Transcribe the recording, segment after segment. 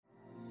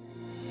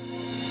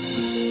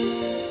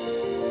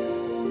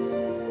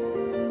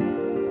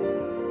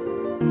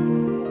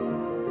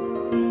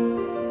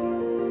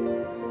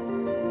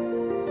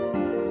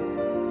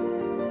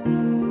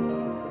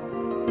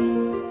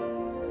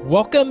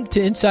Welcome to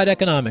Inside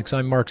Economics.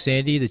 I'm Mark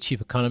Zandi, the chief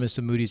economist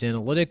of Moody's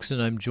Analytics,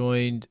 and I'm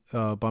joined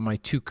by my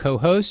two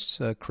co-hosts,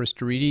 Chris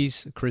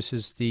Dourides. Chris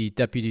is the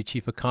deputy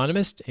chief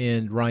economist,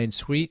 and Ryan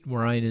Sweet.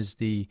 Ryan is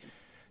the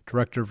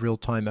director of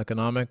real-time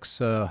economics.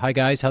 Hi,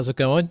 guys. How's it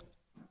going?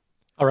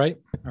 All right.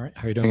 How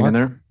are you doing, Hanging Mark? in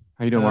there?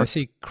 How you doing, Mark? I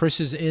see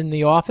Chris is in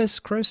the office.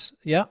 Chris?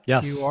 Yeah,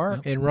 Yes. you are.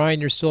 Yep. And Ryan,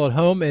 you're still at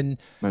home. And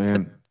I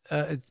am.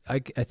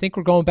 I think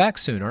we're going back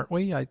soon, aren't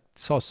we? I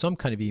saw some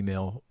kind of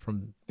email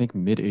from I think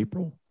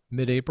mid-April.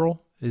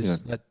 mid-April. Is Yeah.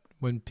 that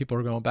when people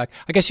are going back?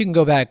 I guess you can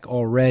go back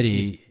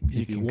already if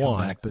you can come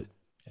want, back. but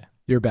Yeah.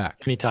 you're back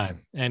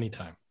Anytime.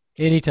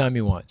 anytime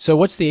you want. So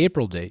what's the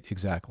April date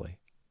exactly?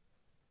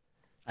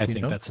 I You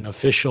think know? that's an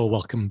official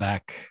welcome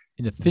back.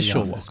 An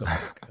official office. welcome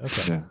back.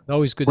 Okay. Yeah.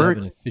 Always good Where-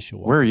 to have an official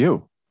welcome. Where are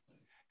you?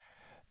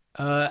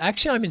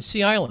 Actually, I'm in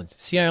Sea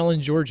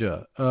Island,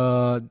 Georgia,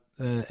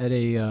 at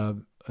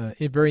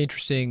a very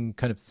interesting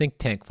kind of think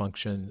tank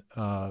function,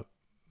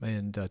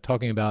 and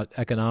talking about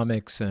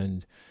economics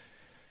and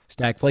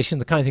stagflation,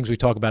 the kind of things we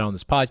talk about on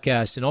this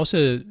podcast, and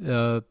also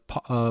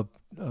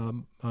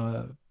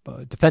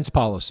defense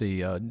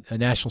policy,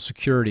 national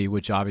security,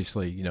 which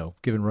obviously,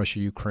 given Russia,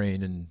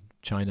 Ukraine, and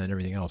China and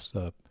everything else,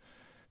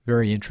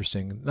 very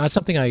interesting. Not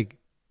something I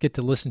get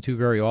to listen to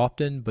very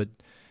often, but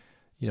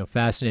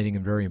fascinating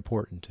and very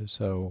important.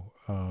 So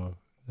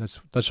that's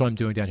what I'm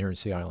doing down here in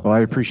Sea Island. Well, I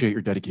appreciate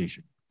your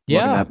dedication.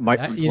 Yeah,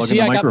 Plugging you the see,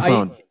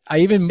 microphone. I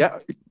even Yeah,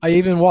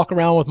 walk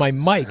around with my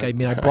mic. I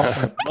mean, I brought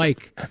my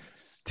mic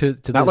to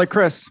not this. like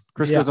Chris.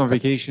 Chris Yeah. goes on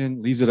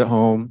vacation, leaves it at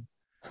home.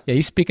 Yeah,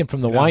 he's speaking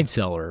from the Yeah. wine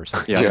cellar or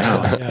something. Yeah,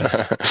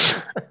 Yeah.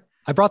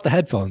 I brought the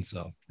headphones,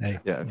 so hey.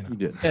 yeah, you know. he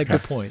did. Yeah,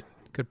 good point.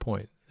 Good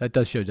point. That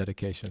does show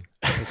dedication.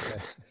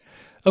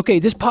 Okay,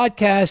 this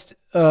podcast,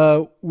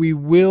 we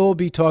will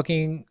be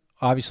talking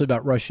obviously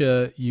about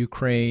Russia,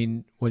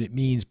 Ukraine, what it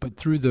means, but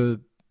through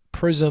the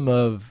prism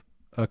of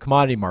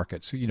commodity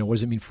markets. What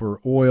does it mean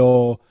for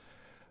oil,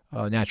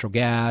 natural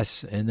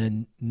gas, and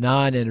then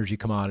non-energy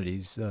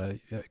commodities,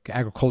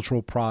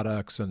 agricultural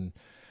products and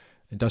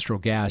industrial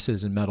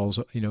gases and metals?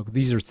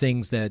 These are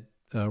things that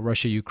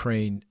Russia,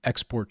 Ukraine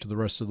export to the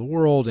rest of the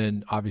world,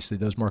 and obviously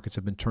those markets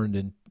have been turned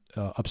in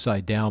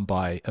upside down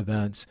by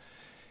events.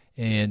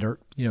 And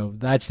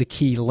that's the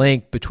key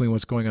link between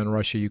what's going on in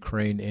Russia,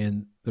 Ukraine,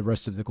 and the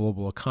rest of the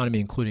global economy,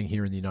 including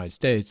here in the United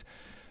States.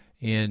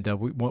 And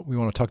we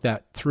want to talk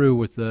that through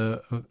with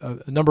a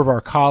number of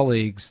our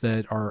colleagues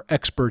that are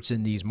experts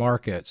in these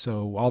markets.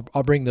 So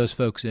I'll bring those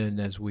folks in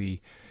as we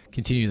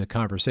continue the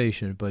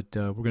conversation, but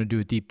we're going to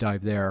do a deep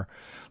dive there.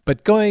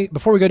 But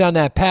before we go down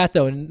that path,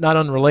 though, and not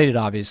unrelated,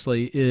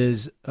 obviously,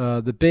 is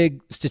the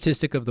big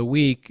statistic of the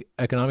week,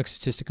 economic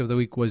statistic of the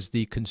week, was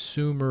the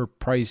consumer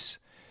price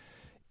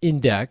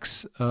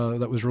index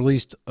that was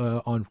released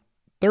on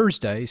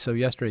Thursday. So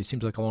yesterday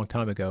seems like a long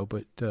time ago,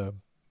 but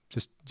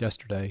just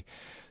yesterday.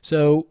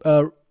 So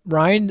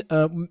Ryan,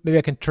 maybe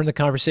I can turn the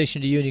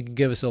conversation to you, and you can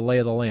give us a lay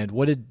of the land.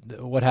 What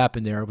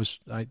happened there? It was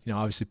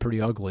obviously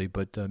pretty ugly,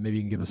 but maybe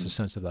you can give us a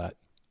sense of that.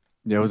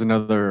 Yeah, it was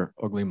another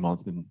ugly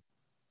month, and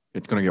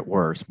it's going to get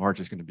worse. March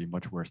is going to be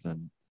much worse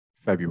than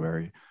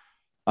February.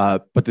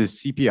 But the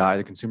CPI,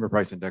 the Consumer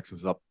Price Index,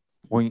 was up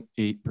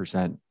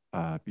 0.8%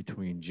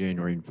 between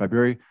January and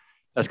February.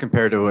 That's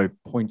compared to a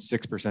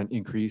 0.6%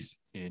 increase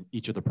in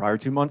each of the prior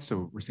 2 months.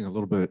 So we're seeing a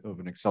little bit of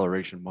an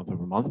acceleration month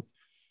over month.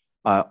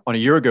 On a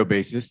year ago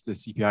basis, the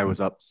CPI was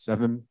up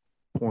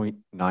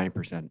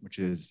 7.9%, which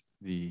is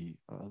the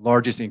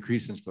largest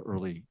increase since the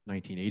early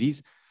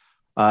 1980s.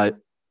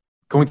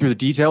 Going through the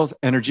details,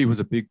 energy was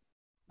a big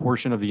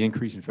portion of the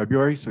increase in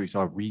February. So you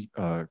saw the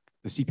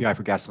CPI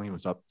for gasoline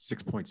was up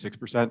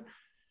 6.6%.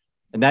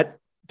 And that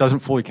doesn't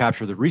fully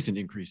capture the recent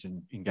increase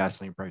in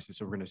gasoline prices.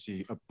 So we're going to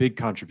see a big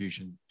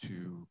contribution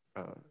to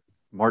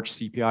March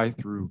CPI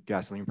through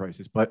gasoline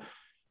prices. But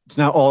it's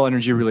not all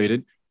energy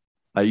related.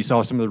 You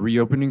saw some of the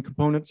reopening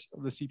components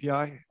of the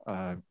CPI,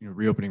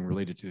 reopening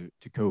related to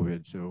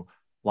COVID. So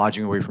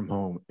lodging away from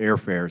home,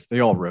 airfares, they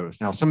all rose.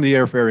 Now, some of the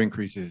airfare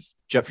increases,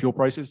 jet fuel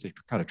prices, they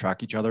kind of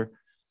track each other,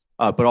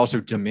 but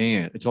also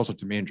demand. It's also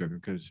demand driven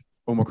because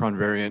Omicron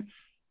variant,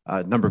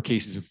 number of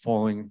cases are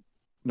falling,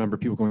 number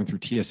of people going through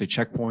TSA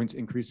checkpoints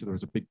increased. So there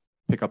was a big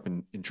pickup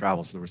in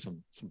travel. So there was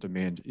some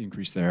demand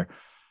increase there.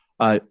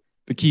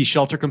 The key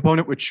shelter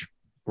component, which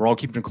we're all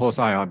keeping a close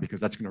eye on because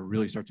that's going to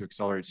really start to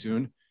accelerate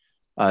soon.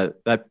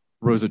 That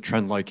rose a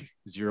trend like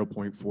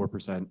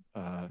 0.4%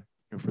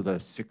 for the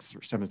 6th or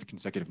 7th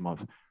consecutive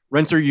month.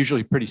 Rents are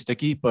usually pretty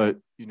sticky, but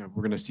we're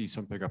going to see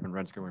some pickup in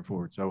rents going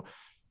forward. So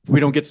if we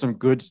don't get some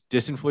goods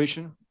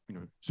disinflation,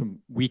 some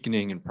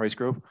weakening in price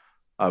growth,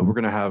 we're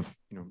going to have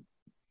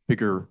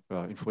bigger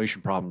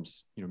inflation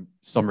problems,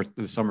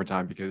 the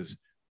summertime, because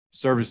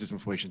services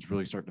inflation is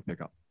really starting to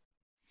pick up.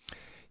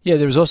 Yeah,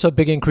 there was also a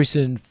big increase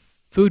in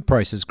food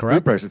prices, correct?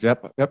 Food prices,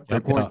 yep,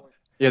 great point.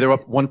 Yeah, they're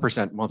up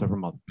 1% month over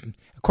month.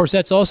 Of course,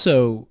 that's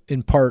also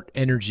in part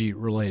energy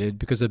related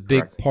because a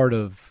big Correct. part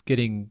of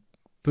getting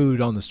food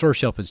on the store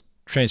shelf is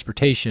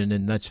transportation,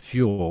 and that's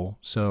fuel.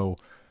 So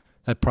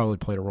that probably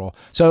played a role.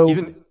 So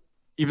Even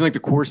like the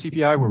core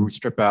CPI, where we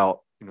strip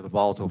out the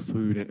volatile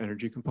food and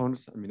energy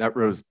components. I mean, that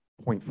rose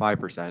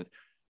 0.5%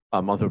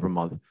 month over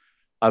month.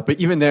 But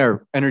even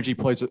there, energy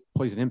plays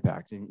an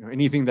impact.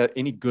 And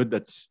any good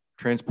that's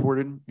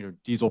transported,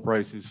 diesel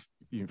prices,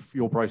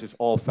 fuel prices,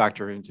 all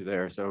factor into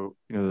there. So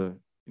the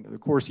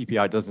core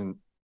CPI doesn't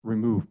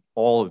remove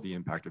all of the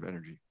impact of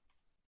energy.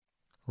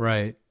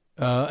 Right.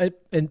 But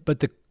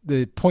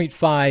the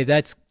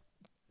 0.5,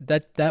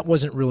 that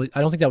wasn't really.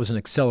 I don't think that was an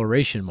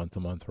acceleration month to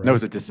month, right? No, it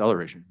was a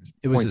deceleration.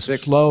 It was a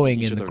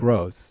slowing in the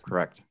growth.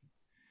 Correct.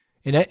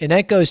 And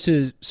that goes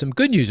to some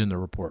good news in the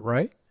report,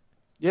 right?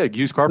 Yeah,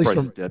 used car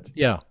prices dipped.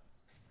 Yeah.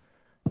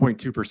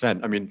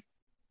 0.2%. I mean,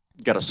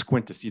 you got to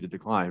squint to see the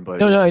decline, but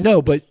no, I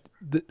know, but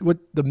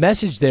the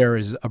message there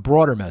is a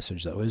broader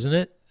message, though, isn't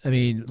it? I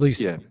mean, at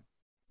least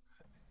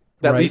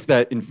at least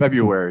that in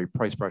February,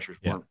 price pressures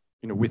weren't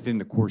within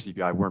the core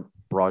CPI weren't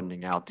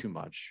broadening out too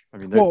much. I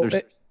mean,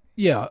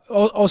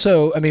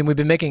 Also, I mean, we've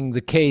been making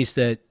the case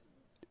that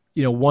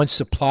once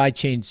supply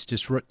chain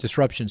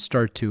disruptions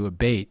start to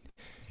abate,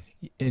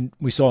 and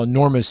we saw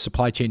enormous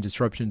supply chain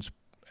disruptions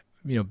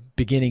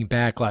beginning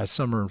back last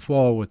summer and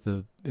fall with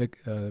the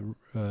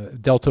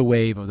Delta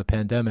wave of the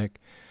pandemic,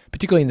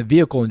 particularly in the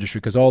vehicle industry,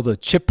 because all the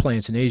chip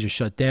plants in Asia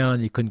shut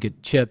down. You couldn't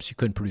get chips. You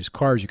couldn't produce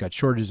cars. You got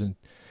shortages. And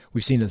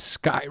we've seen a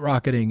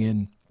skyrocketing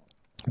in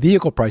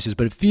vehicle prices.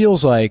 But it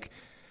feels like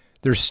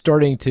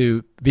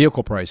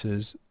vehicle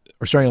prices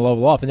are starting to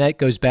level off. And that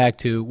goes back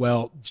to,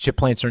 well, chip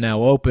plants are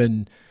now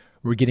open.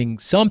 We're getting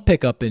some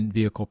pickup in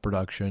vehicle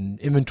production.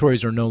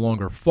 Inventories are no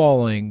longer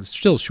falling.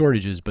 Still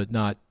shortages, but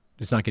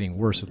it's not getting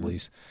worse, at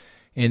least.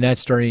 And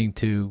that's starting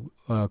to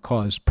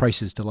cause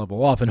prices to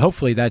level off. And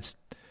hopefully that's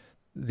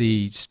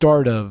the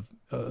start of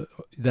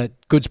that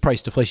goods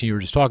price deflation you were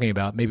just talking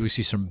about. Maybe we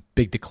see some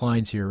big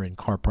declines here in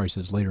car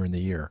prices later in the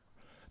year.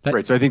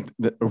 Right. So I think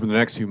that over the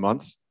next few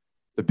months,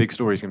 the big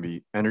story is going to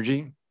be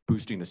energy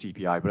boosting the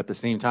CPI. But at the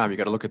same time, you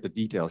got to look at the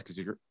details, because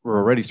we're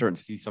already starting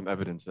to see some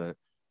evidence that,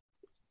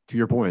 to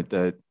your point,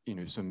 that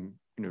some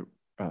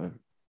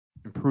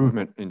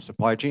improvement in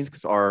supply chains,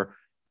 because our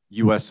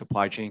U.S.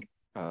 supply chain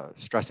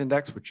stress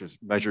index, which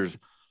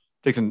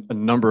takes a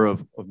number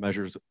of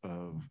measures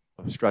of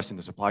stress in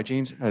the supply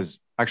chains, has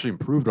actually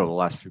improved over the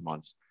last few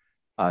months,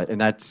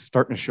 and that's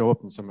starting to show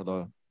up in some of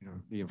the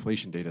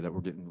inflation data, that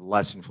we're getting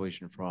less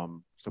inflation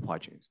from supply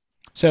chains.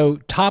 So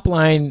top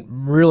line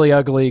really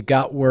ugly,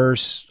 got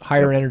worse,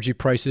 higher energy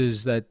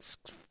prices. That's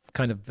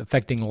kind of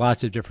affecting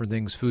lots of different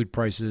things: food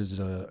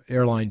prices,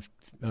 airline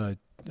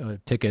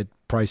ticket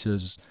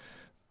prices,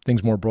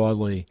 things more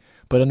broadly.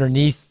 But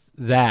underneath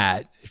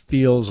that, it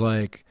feels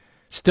like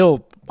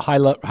still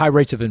high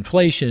rates of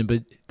inflation, but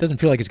it doesn't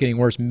feel like it's getting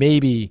worse.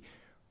 Maybe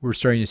we're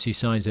starting to see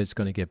signs that it's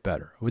going to get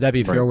better. Would that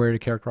be a fair way to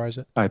characterize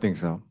it? I think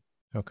so.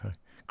 Okay.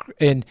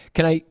 And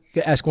can I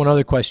ask one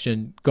other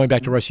question? Going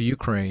back to Russia,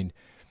 Ukraine,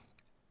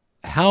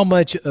 how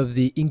much of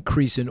the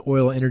increase in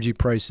oil energy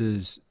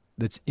prices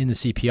that's in the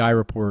CPI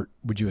report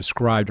would you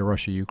ascribe to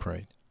Russia,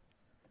 Ukraine?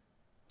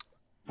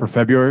 For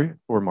February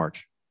or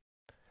March?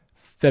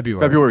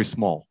 February. February is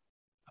small,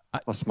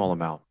 a small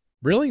amount.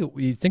 Really?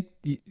 You think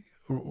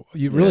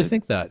you really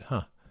think that,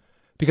 huh?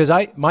 Because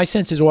my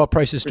sense is oil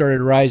prices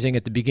started rising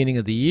at the beginning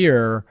of the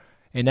year,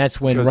 and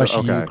that's when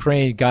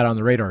Ukraine got on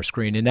the radar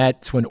screen, and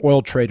that's when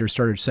oil traders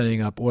started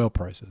sending up oil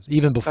prices,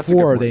 even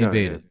before they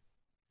invaded.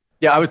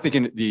 Yeah, I was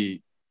thinking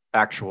the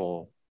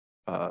actual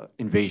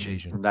invasion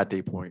from that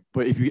day point.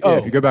 But if you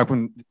go back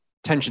when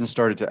tensions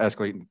started to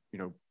escalate,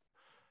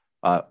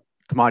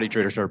 commodity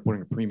traders started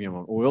putting a premium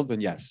on oil,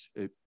 then yes,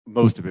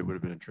 most of it would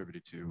have been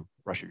attributed to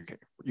Russia,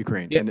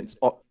 Ukraine, and it's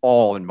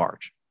all in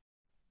March.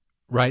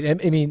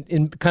 Right. I mean,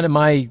 in kind of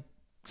my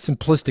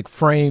simplistic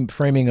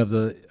framing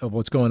of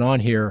what's going on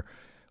here,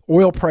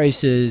 oil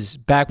prices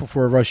back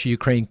before Russia,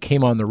 Ukraine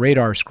came on the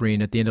radar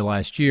screen at the end of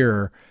last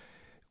year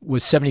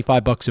was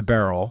 $75 a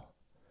barrel.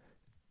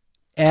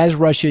 As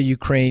Russia,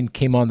 Ukraine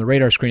came on the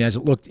radar screen, as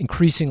it looked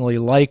increasingly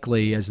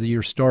likely as the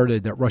year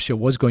started that Russia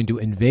was going to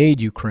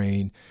invade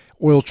Ukraine,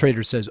 oil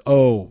traders says,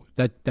 oh,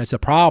 that's a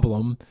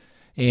problem,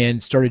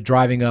 and started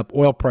driving up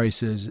oil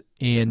prices.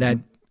 And that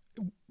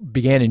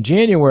began in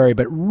January,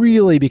 but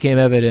really became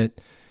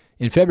evident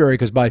in February,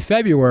 because by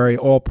February,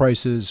 oil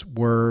prices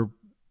were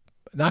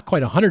not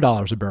quite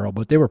 $100 a barrel,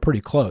 but they were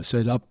pretty close. So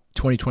up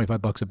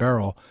 $20-25 a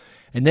barrel.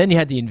 And then you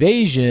had the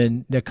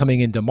invasion that coming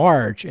into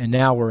March, and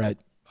now we're at,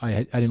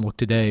 I didn't look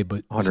today,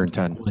 but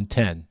 110.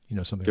 110,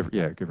 something. Give or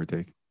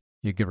take.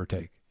 Yeah, give or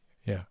take.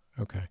 Yeah,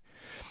 okay.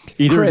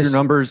 Either Chris, your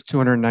number is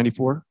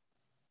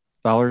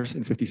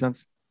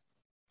 $294.50.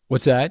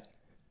 What's that?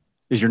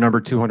 Is your number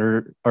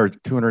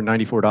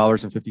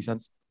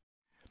 $294.50?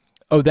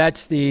 Oh,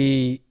 that's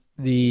the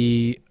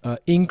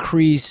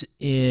increase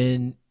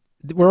in.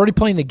 We're already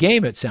playing the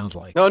game. It sounds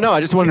like. No.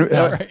 I just wonder,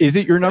 right. Is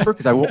it your number?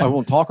 Because I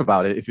won't talk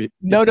about it if it.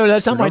 No,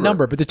 that's not my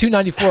number. But the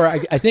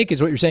 294, I think, is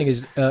what you're saying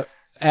is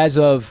as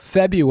of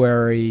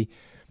February,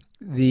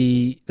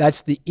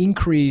 that's the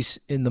increase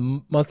in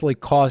the monthly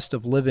cost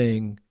of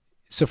living.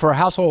 So for a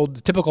household,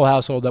 the typical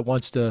household that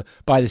wants to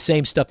buy the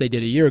same stuff they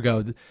did a year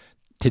ago,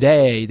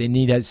 today they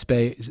need to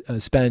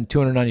spend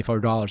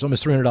 $295,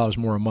 almost $300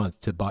 more a month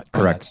to buy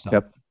Correct. that stuff.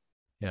 Yep.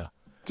 Yeah.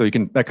 So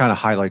that kind of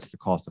highlights the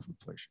cost of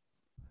inflation.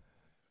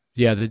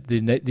 Yeah,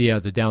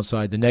 the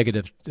downside, the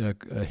negative hit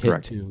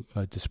Correct. to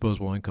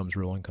disposable incomes,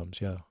 real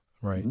incomes. Yeah,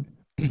 right.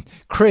 Mm-hmm.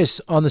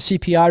 Chris, on the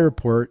CPI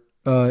report,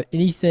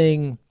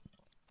 anything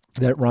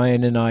that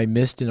Ryan and I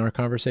missed in our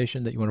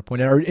conversation that you want to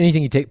point out, or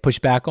anything you push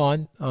back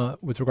on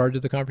with regard to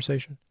the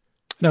conversation?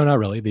 No, not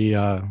really. The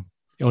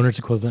owner's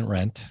equivalent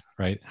rent,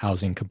 right?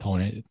 Housing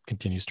component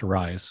continues to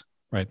rise,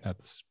 right?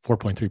 That's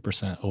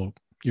 4.3%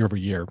 year over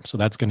year. So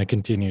that's going to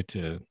continue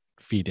to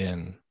feed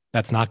in.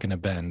 That's not going to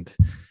bend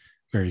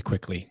very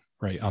quickly,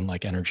 right?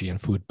 Unlike energy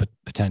and food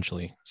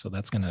potentially. So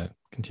that's going to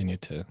continue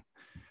to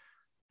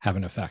have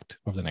an effect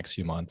over the next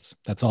few months.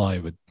 That's all I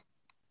would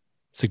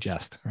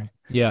suggest, right?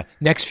 Yeah.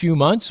 Next few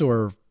months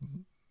or?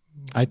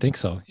 I think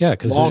so. Yeah.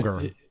 Because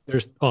longer.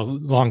 There's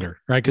longer,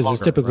 right? Because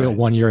there's typically a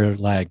 1 year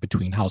lag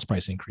between house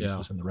price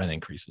increases and the rent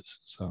increases.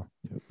 So,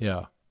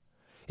 yeah.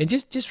 And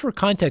just for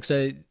context,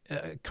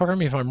 correct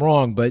me if I'm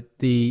wrong, but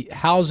the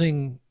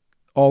housing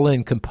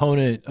all-in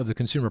component of the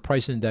consumer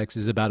price index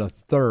is about a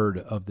third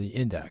of the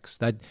index.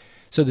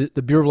 So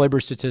the Bureau of Labor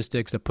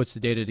Statistics that puts the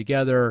data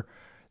together,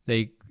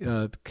 they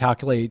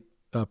calculate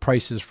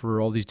prices for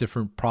all these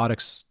different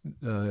products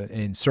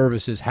and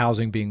services,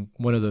 housing being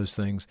one of those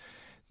things.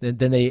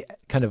 Then they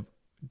kind of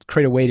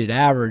create a weighted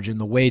average, and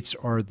the weights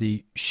are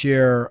the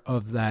share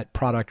of that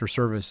product or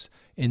service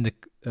in the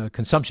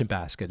consumption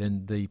basket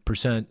and the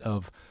percent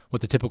of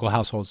what the typical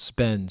household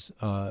spends,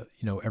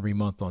 every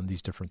month on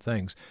these different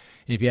things.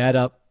 And if you add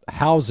up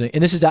housing,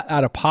 and this is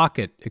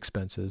out-of-pocket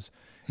expenses,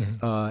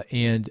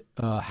 and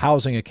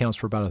housing accounts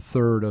for about a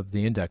third of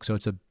the index, so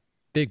it's a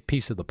big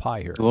piece of the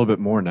pie here. It's a little bit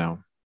more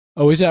now.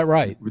 Oh, is that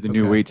right? With the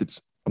new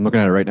weights, I'm looking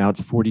at it right now.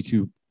 It's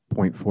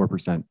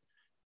 42.4%.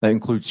 That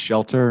includes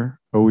shelter,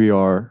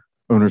 OER,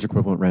 owner's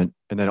equivalent rent,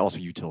 and then also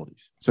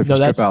utilities. So if you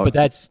strip out, but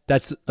that's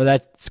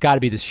got to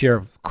be the share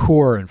of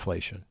core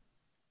inflation.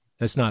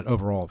 That's not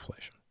overall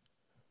inflation.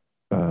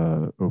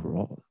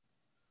 Overall,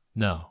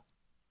 no,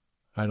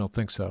 I don't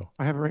think so.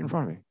 I have it right in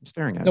front of me. I'm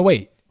staring at it. No,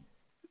 wait.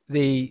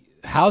 The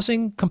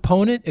housing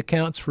component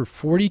accounts for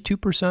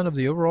 42% of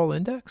the overall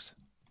index?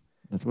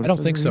 That's what I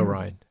don't think so,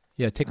 Ryan.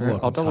 Yeah, take a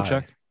look. I'll double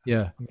check.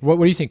 Yeah. What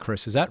do you think,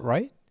 Chris? Is that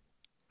right?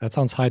 That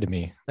sounds high to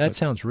me. That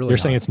sounds really You're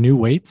high. saying it's new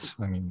weights?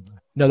 I mean,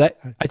 no,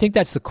 I think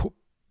that's the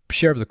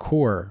share of the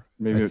core.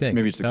 Maybe it's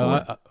the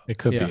core. It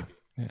could be.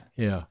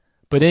 Yeah.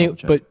 But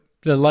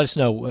let us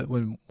know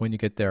when you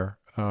get there.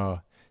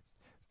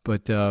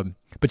 But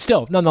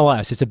still,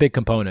 nonetheless, it's a big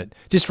component.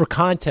 Just for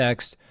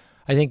context,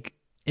 I think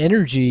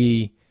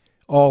energy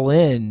all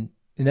in,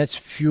 and that's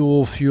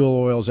fuel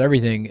oils,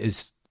 everything,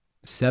 is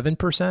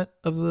 7%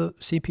 of the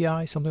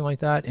CPI, something like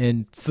that.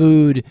 And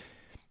food,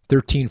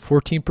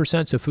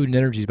 13-14%. So food and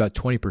energy is about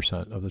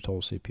 20% of the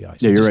total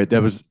CPI. So yeah, you're right.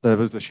 That was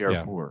the share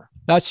of core.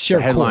 That's share.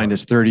 The headline core.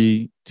 Is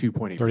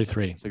 32.8.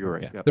 33. So you're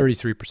right. Yeah.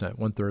 33%,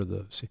 1/3 of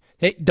the.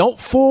 Hey, don't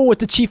fool with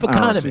the chief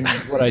economist.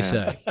 Is what I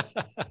say,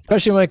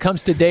 especially when it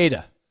comes to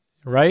data,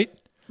 right?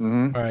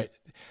 Mm-hmm. All right.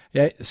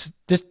 Yeah.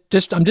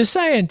 Just I'm just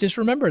saying. Just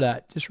remember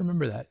that.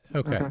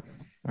 Okay.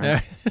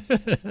 Right.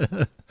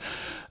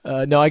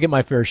 No, I get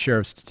my fair share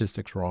of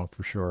statistics wrong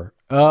for sure.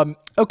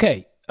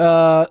 Okay.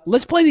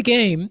 Let's play the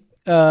game.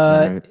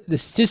 The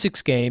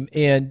statistics game,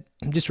 and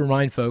just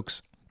remind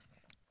folks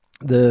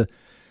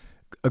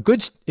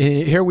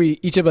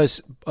each of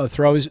us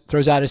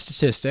throws out a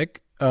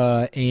statistic,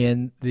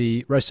 and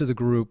the rest of the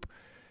group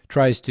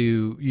tries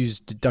to use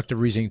deductive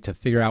reasoning to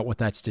figure out what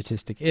that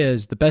statistic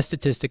is. The best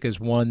statistic is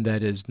one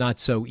that is not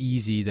so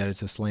easy that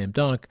it's a slam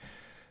dunk.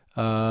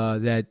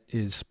 But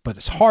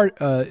it's hard.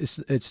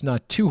 It's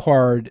not too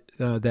hard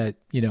that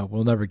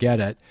we'll never get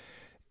it.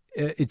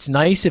 It's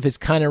nice if it's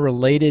kind of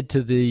related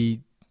to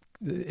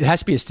it has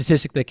to be a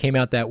statistic that came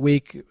out that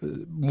week,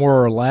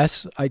 more or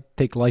less. I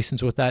take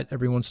license with that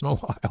every once in a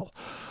while,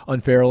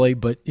 unfairly,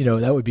 but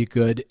that would be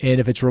good. And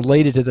if it's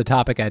related to the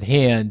topic at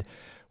hand,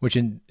 which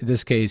in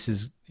this case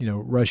is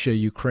Russia,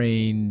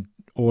 Ukraine,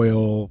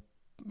 oil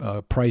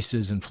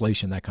prices,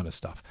 inflation, that kind of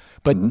stuff.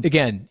 But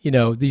again,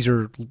 these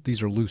are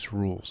loose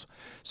rules.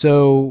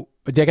 So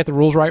did I get the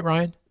rules right,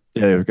 Ryan?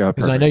 Yeah, we got.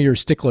 Because I know you're a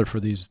stickler for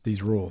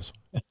these rules.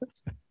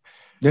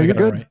 Yeah, you're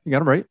good. Right. You got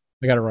them right.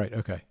 I got it right.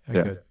 Okay.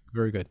 Yeah. Good.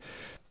 Very good.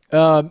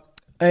 And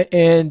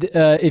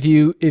if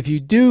you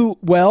do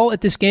well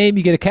at this game,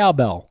 you get a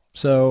cowbell.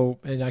 So,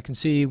 and I can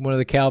see one of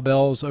the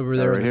cowbells over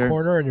there in the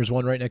corner, and there's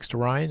one right next to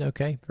Ryan.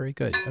 Okay, very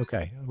good.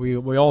 Okay, we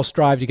all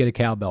strive to get a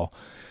cowbell.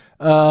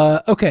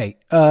 Okay,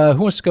 who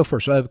wants to go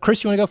first?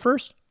 Chris, you want to go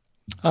first?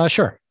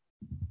 Sure.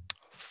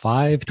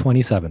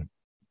 527.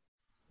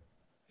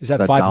 Is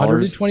that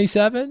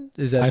 527?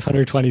 Is that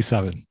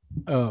 527?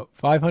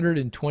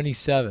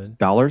 527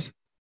 dollars?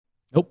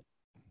 Nope.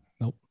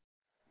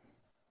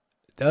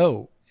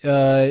 Oh,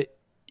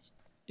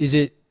 is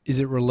it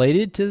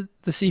related to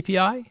the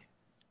CPI?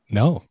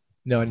 No,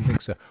 I didn't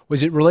think so.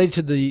 Was it related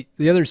to the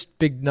other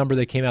big number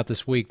that came out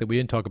this week that we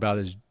didn't talk about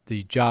is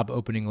the job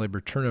opening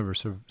labor turnover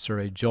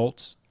survey,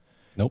 JOLTS?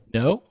 Nope.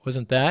 No,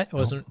 wasn't that? It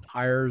wasn't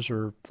hires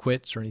or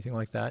quits or anything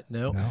like that.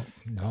 No.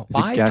 No. Is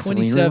it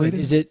gasoline 527. related?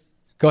 Is it?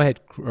 Go ahead,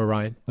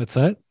 Ryan. What's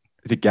that?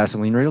 Is it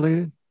gasoline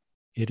related?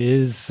 It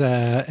is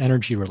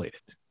energy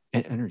related.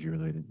 Energy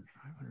related.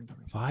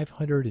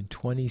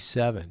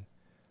 527.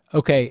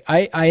 Okay,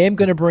 I am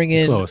going to bring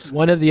in Close.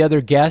 one of the other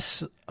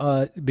guests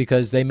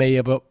because they may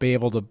be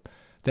able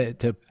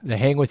to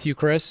hang with you,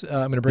 Chris. I'm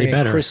going to bring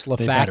in Chris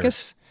They better.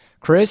 Lafakis.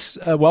 Chris,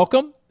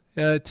 welcome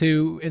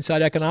to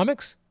Inside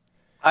Economics.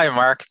 Hi,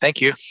 Mark.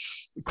 Thank you.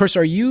 Chris,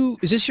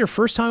 is this your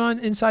first time on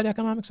Inside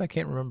Economics? I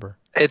can't remember.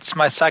 It's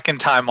my second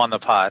time on the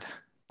pod.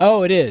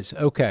 Oh, it is.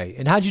 Okay.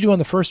 And how'd you do on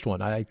the first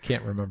one? I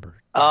can't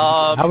remember.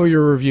 How were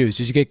your reviews?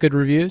 Did you get good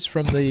reviews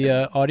from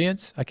the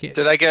audience? I can't.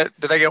 Did I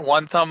get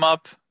one thumb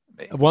up?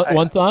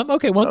 One thumb?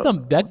 Okay, one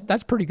thumb.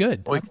 That's pretty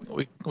good.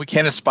 We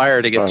can't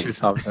aspire to get two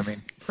thumbs. I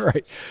mean,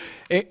 Right.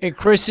 And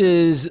Chris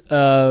is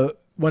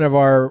one of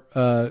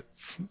our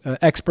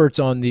experts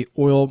on the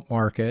oil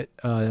market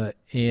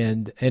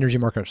and energy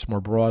markets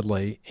more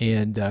broadly.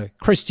 And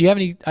Chris, do you have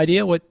any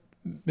idea what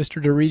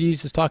Mr.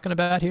 Dorides is talking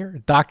about here?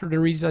 Dr.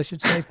 Dorides, I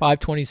should say,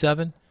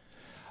 527.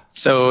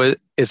 so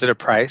is it a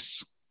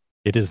price?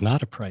 It is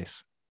not a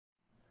price.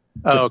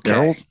 Oh, okay.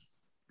 Barrels?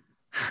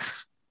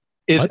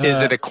 Is What?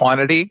 it a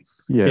quantity?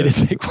 Yeah. It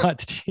is a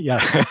quantity.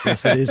 Yes,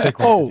 it is a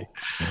quantity.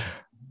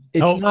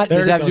 It's Oh, not. there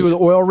Does it that have to do goes.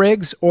 with oil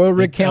rigs? Oil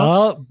rig counts?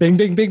 Oh, bing,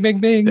 bing, bing, bing,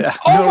 bing. Yeah.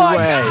 Oh No my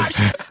way.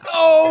 gosh!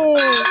 Oh,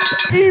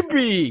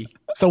 EB.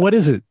 So what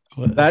is it?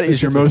 That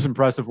is your most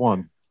impressive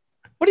one.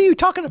 What are you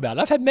talking about?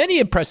 I've had many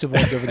impressive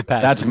ones over the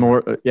past. That's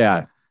more.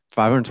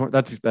 520.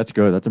 That's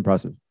good. That's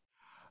impressive.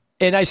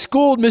 And I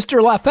schooled Mr.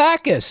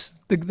 Lafakis,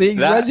 the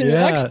resident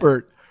yeah.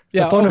 expert.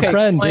 Yeah, phone a okay,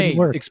 friend didn't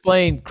work.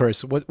 Explain,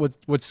 Chris.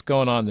 What's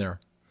going on there?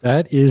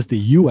 That is the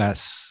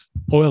U.S.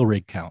 oil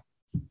rig count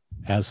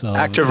as of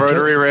Active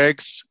rotary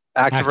rigs,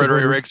 active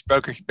rotary rotary- rigs,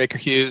 Baker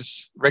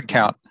Hughes rig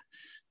count,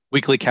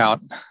 weekly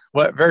count.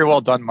 What? Very well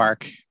done,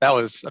 Mark. That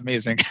was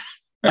amazing.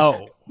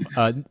 Oh,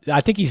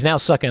 I think he's now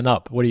sucking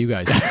up. What do you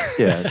guys?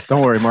 Yeah.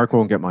 Don't worry. Mark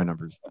won't get my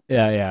numbers.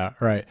 Yeah,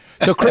 right.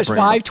 So, Chris, Bring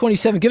it up.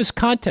 527. Give us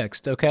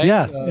context, okay?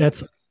 Yeah,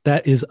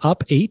 that is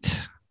up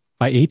 8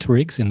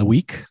 rigs in the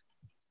week,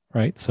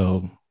 right?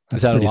 So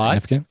that's that a pretty lot?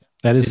 significant.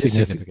 That is It is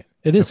significant.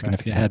 It is Okay.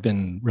 significant. It had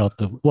been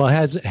relative. Well,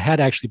 it had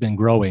actually been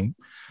growing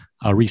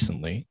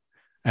recently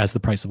as the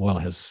price of oil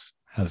has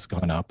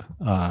gone up.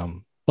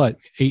 But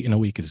 8 in a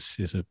week is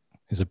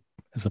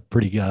a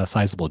pretty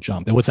sizable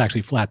jump. It was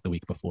actually flat the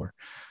week before,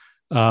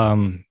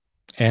 and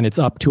it's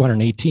up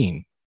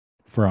 218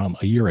 from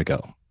a year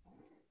ago.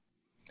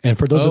 And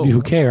for those of you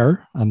who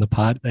care on the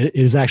pod, it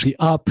is actually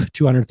up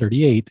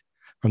 238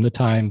 from the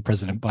time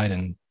President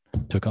Biden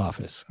took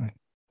office.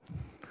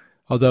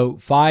 Although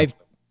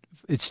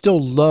it's still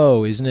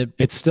low, isn't it,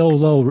 It's still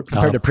low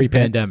compared to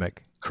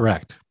pre-pandemic?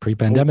 Correct.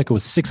 Pre-pandemic, it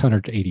was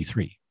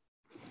 683.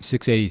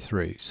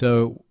 683.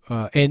 So,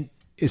 so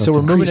it's we're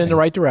moving in increasing. the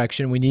right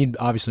direction. We need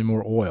obviously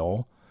more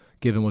oil,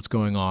 given what's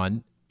going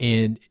on,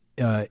 and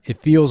it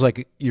feels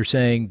like you're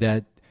saying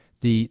that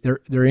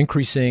they're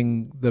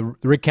increasing, the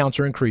rig counts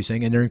are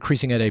increasing, and they're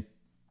increasing at a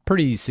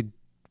pretty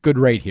good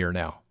rate here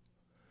now.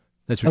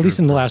 That's what At least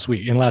you're in the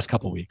referring last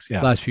couple of weeks.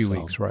 Yeah. last few So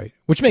weeks, right?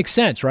 Which makes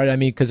sense, right? I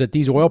mean, because at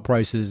these oil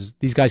prices,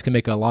 these guys can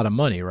make a lot of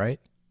money, right?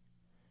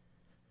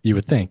 You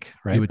would think,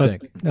 right? You would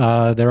think.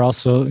 They're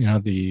also,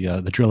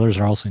 the drillers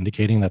are also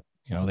indicating that,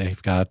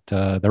 they've got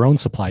their own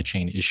supply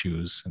chain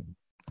issues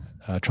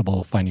and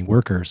trouble finding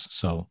workers.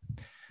 So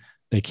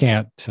they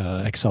can't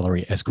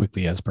accelerate as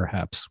quickly as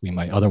perhaps we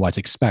might otherwise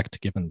expect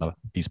given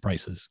these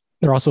prices.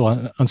 There's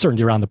also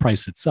uncertainty around the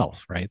price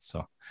itself, right?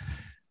 So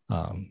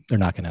they're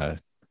not going to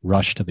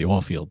rush to the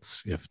oil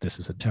fields if this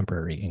is a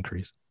temporary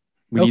increase.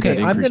 We need Okay,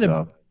 that I'm increase,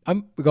 gonna-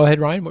 though. Go ahead,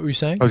 Ryan. What were you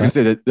saying? I was going to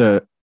say that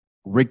the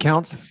rig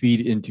counts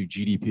feed into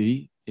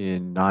GDP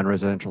in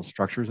non-residential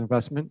structures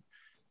investment,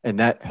 and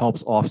that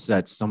helps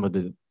offset some of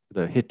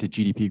the hit to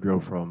GDP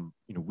growth from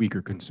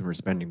weaker consumer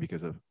spending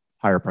because of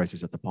higher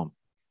prices at the pump.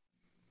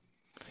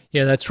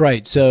 Yeah, that's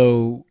right.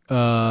 So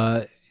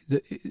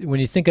when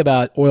you think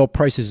about oil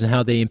prices and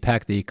how they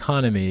impact the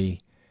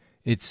economy,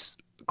 it's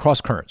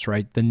cross currents,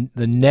 right? The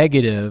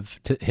negative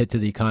hit to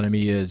the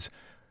economy is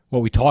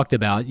what we talked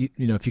about.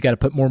 If you got to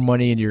put more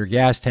money into your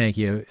gas tank,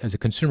 as a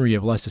consumer, you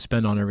have less to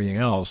spend on everything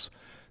else.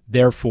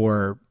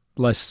 Therefore,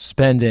 less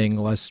spending,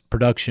 less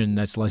production,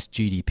 that's less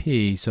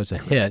GDP. So it's a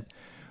hit.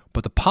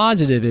 But the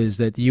positive is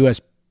that the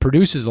U.S.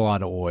 produces a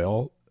lot of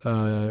oil.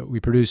 We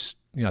produce,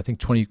 I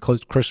think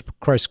Chris,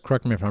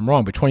 correct me if I'm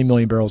wrong, but 20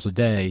 million barrels a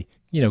day,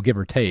 give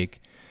or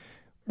take,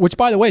 which,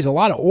 by the way, is a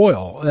lot of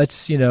oil.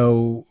 That's,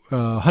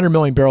 100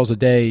 million barrels a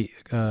day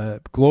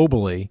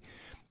globally.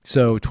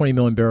 So 20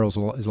 million barrels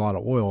is a lot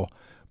of oil.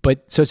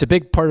 But so it's a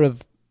big part of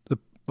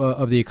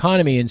the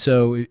economy. And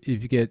so if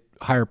you get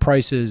higher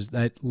prices,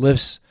 that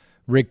lifts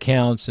rig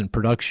counts and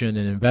production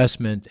and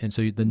investment. And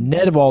so the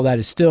net of all that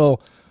is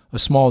still a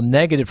small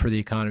negative for the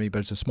economy, but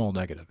it's a small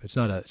negative. It's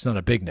not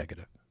a big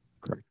negative.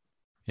 Correct.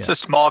 It's a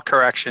small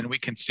correction. We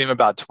consume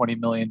about 20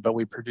 million, but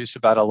we produce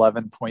about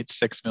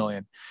 11.6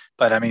 million.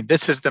 But I mean,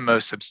 this is the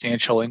most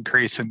substantial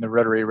increase in the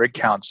rotary rig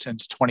count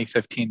since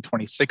 2015,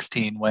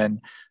 2016, when,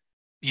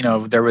 you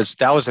know, that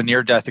was a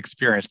near-death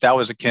experience. That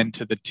was akin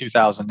to the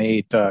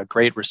 2008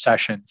 Great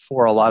Recession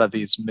for a lot of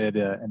these mid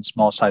and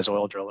small-size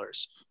oil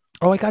drillers.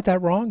 Oh, I got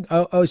that wrong.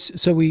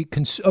 So we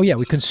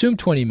consume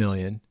 20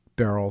 million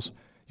barrels.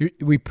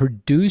 We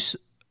produce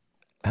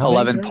how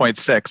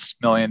 11.6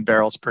 million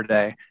barrels per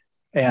day.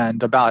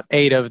 And about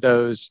 8 of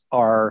those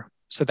are,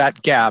 so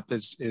that gap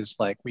is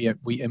like we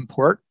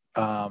import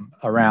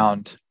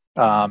around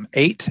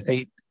 8,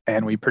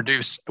 and we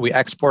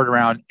export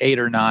around 8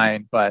 or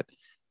 9. But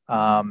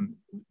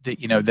the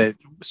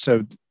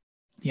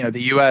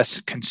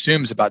U.S.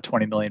 consumes about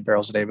 20 million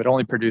barrels a day, but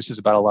only produces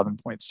about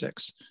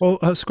 11.6.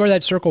 Well, square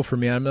that circle for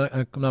me. I'm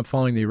not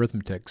following the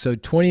arithmetic. So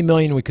 20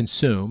 million we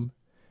consume,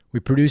 we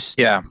produce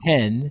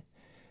 10.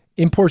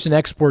 Imports and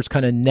exports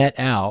kind of net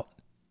out.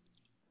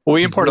 Well,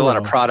 we import a lot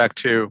of product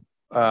too.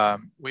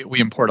 We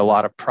import a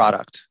lot of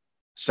product.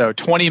 So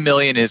 20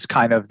 million is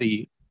kind of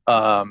the,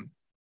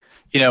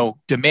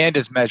 demand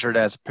is measured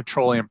as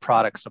petroleum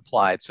products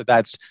supplied. So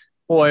that's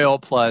oil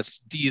plus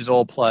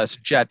diesel plus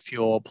jet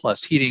fuel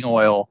plus heating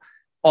oil,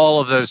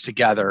 all of those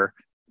together.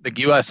 The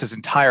U.S.'s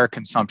entire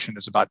consumption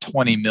is about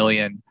 20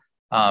 million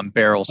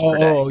barrels per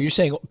day. Oh, you're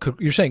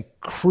saying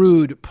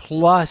crude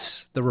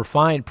plus the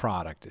refined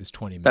product is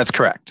 20 million. That's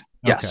correct.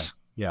 Yes. Okay.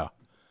 Yeah.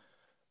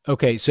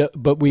 Okay. So,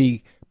 but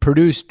we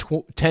produce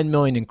 10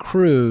 million in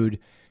crude,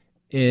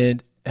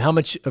 and how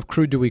much of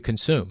crude do we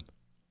consume?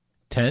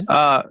 10?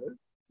 How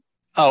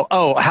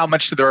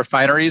much do the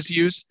refineries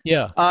use?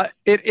 Yeah.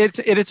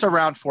 It's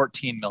around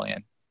 14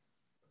 million.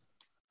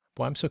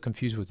 Boy, I'm so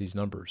confused with these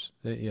numbers.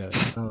 Yeah.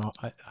 I don't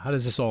know. How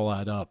does this all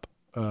add up?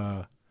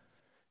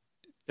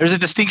 There's a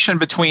distinction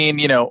between,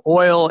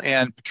 oil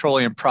and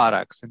petroleum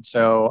products. And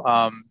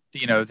so,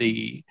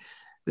 the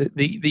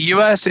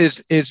U.S.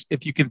 is,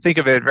 if you can think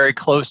of it, very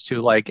close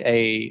to like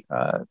a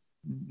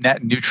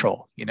net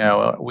neutral.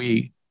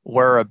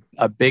 We're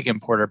a big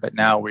importer, but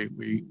now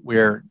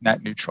we're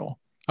net neutral.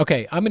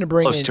 Okay, I'm going to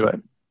bring close to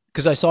it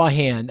because I saw a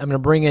hand. I'm going to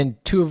bring in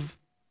two of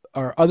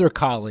our other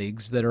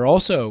colleagues that are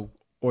also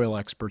oil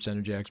experts,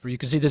 energy experts. You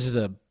can see this is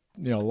a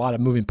lot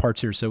of moving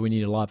parts here, so we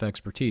need a lot of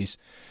expertise.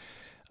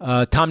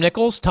 Tom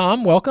Nichols.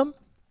 Tom, welcome.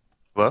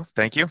 Well,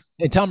 thank you.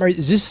 And Tom,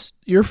 is this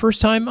your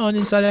first time on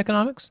Inside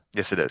Economics?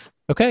 Yes, it is.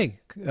 Okay,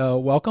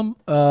 welcome.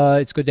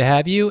 It's good to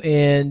have you.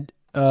 And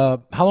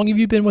how long have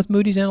you been with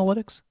Moody's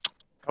Analytics?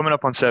 Coming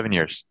up on 7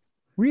 years.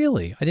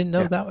 Really? I didn't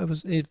know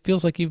that. It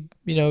feels like you've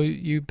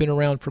been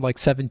around for like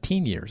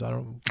 17 years. I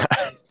don't.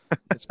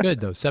 It's good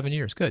though. 7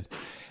 years, good.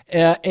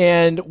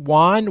 And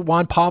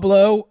Juan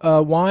Pablo,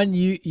 Juan,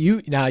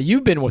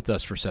 you've been with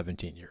us for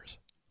 17 years.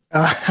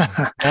 No?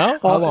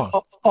 How long?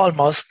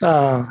 Almost.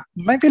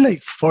 Maybe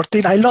like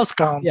 14. I lost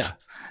count.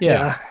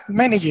 Yeah.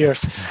 Many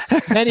years.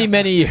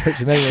 many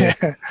years.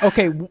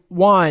 Okay,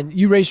 Juan,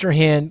 you raised your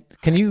hand.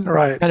 Can you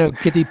kind of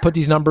put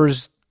these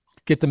numbers,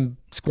 get them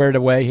squared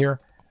away here?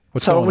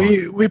 What's going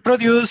on? We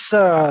produce.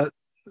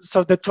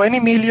 So the 20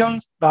 million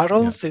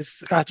barrels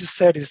is, as you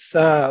said, is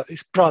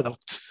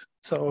products.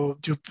 So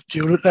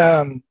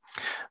that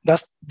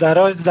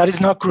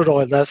is not crude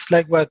oil. That's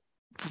like what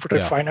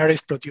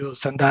refineries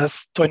produce, and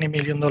that's $20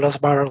 million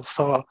barrels.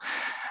 So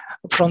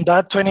from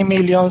that 20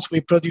 millions, we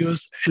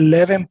produce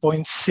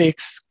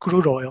 11.6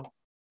 crude oil.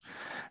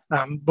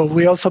 But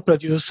we also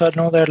produce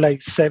another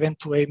like 7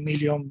 to 8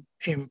 million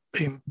in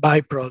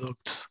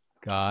byproducts.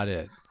 Got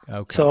it.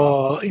 Okay.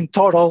 So in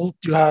total,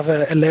 you have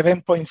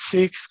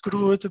 11.6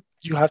 crude.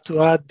 You have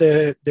to add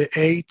the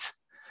 8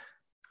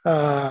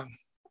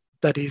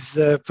 that is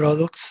the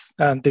products,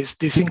 and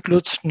this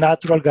includes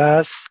natural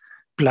gas,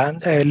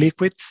 plant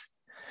liquids.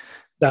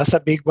 That's a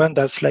big one.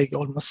 That's like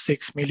almost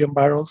 6 million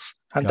barrels,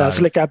 and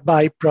that's like a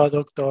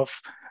byproduct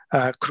of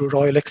crude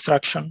oil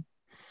extraction.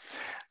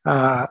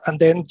 And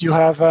then you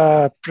have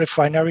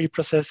refinery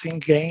processing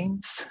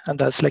gains, and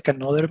that's like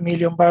another 1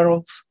 million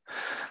barrels.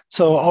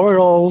 So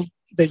overall,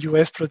 the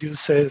U.S.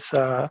 produces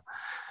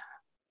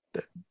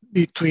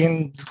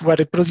between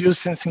what it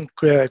produces in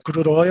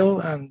crude oil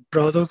and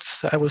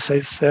products, I would say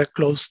it's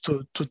close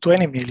to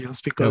 20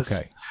 millions,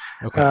 because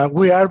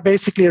we are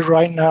basically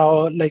right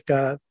now like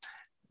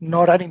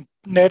not a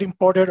net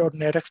importer or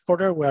net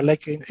exporter. We're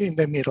like in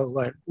the middle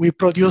where we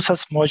produce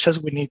as much as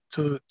we need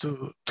to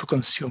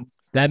consume.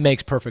 That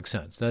makes perfect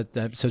sense. So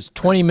it's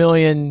 20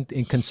 million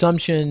in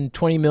consumption,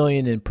 20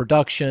 million in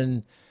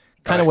production,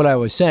 kind of what I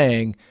was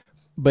saying.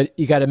 But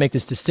you got to make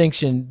this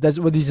distinction. That's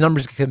what these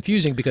numbers get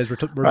confusing, because we're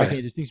making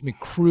a distinction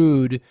between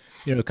crude,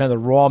 kind of the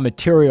raw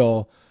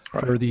material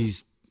for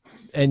these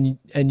end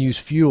use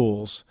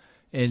fuels,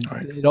 and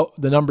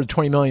the number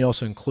 20 million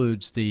also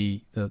includes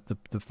the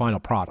final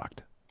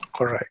product.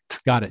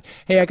 Correct. Got it.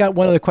 Hey, I got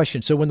one other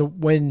question. So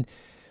when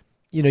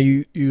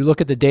you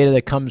look at the data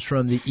that comes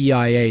from the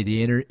EIA,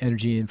 the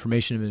Energy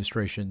Information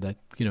Administration, that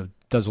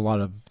does a lot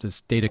of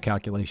this data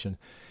calculation,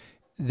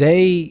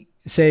 they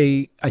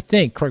say, I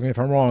think, correct me if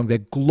I'm wrong,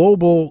 that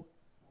global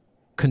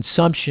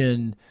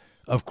consumption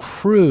of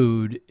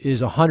crude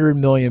is 100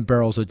 million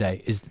barrels a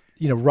day. Is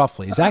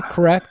roughly. Is that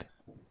correct?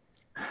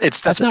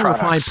 That's not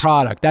products. refined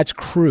product. That's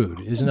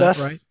crude, isn't that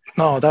right?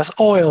 No, that's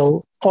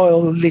oil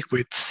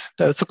liquids.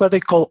 That's what they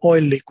call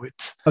oil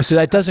liquids. Oh, so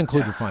that does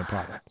include refined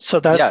product. So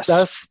that's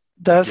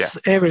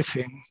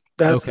everything.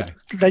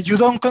 That you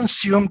don't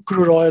consume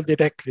crude oil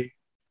directly.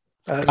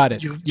 Got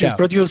it.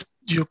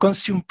 You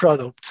consume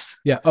products.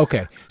 Yeah.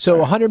 Okay. So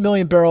 100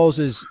 million barrels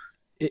of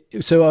the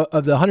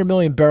 100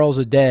 million barrels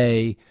a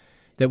day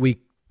that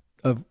we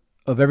of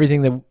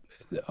everything that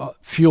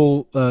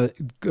fuel,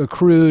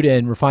 crude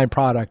and refined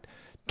product,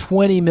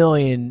 20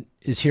 million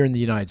is here in the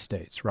United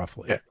States,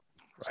 roughly. Yeah.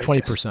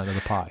 Right. 20% of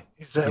the pie.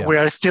 We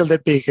are still the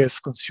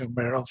biggest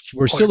consumer of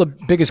We're still the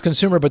biggest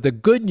consumer, but the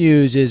good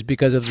news is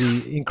because of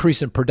the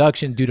increase in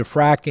production due to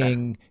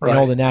fracking and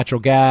all the natural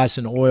gas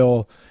and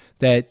oil,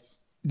 that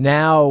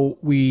now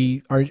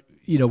we are,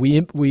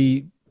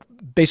 we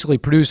basically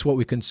produce what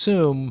we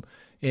consume.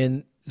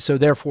 And so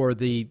therefore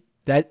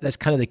that's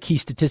kind of the key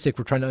statistic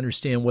we're trying to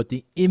understand what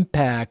the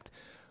impact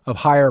of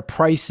higher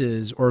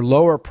prices or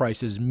lower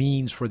prices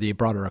means for the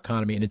broader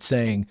economy. And it's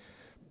saying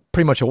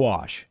pretty much a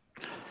wash.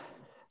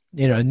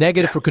 A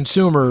negative for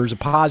consumers, a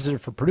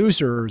positive for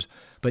producers,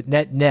 but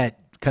net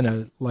kind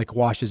of like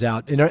washes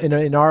out.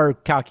 In our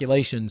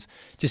calculations,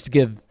 just to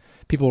give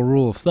people a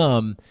rule of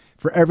thumb,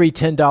 for every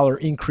 $10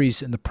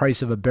 increase in the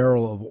price of a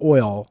barrel of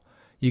oil,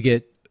 you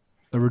get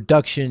a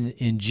reduction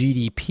in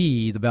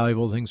GDP, the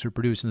value of the things we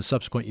produce in the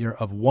subsequent year,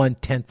 of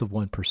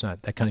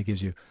 0.1%. That kind of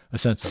gives you a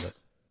sense of it.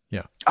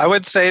 Yeah. I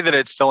would say that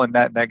it's still a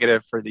net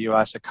negative for the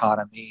U.S.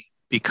 economy,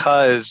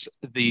 because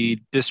the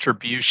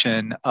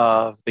distribution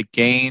of the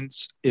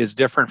gains is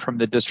different from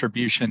the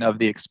distribution of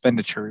the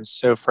expenditures.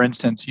 So for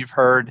instance, you've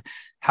heard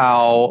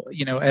how,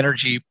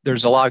 energy,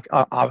 there's a lot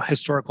of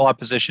historical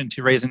opposition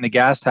to raising the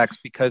gas tax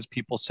because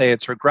people say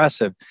it's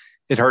regressive.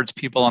 It hurts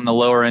people on the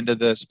lower end of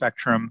the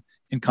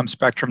income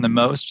spectrum the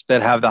most,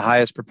 that have the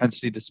highest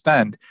propensity to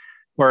spend.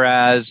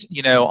 Whereas,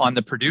 on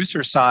the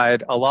producer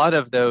side, a lot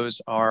of those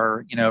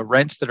are,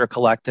 rents that are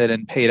collected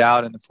and paid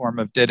out in the form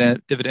of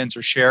dividends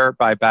or share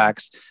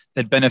buybacks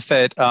that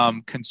benefit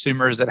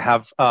consumers that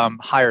have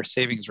higher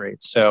savings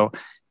rates. So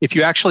if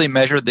you actually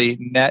measure the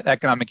net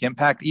economic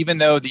impact, even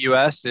though the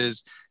U.S.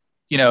 is,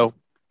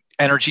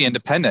 energy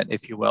independent,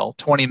 if you will,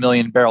 20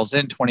 million barrels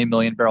in, 20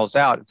 million barrels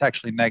out, it's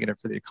actually negative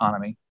for the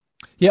economy.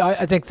 Yeah,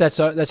 I think that's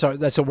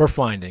what we're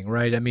finding,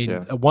 right? I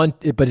mean,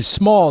 but it's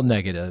small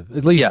negative,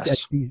 at least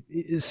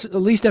at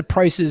least at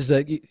prices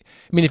that.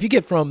 If you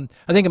get from,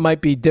 I think it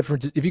might be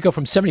different if you go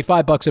from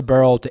 $75 a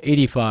barrel to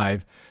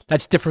 85.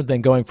 That's different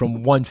than going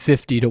from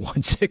 150 to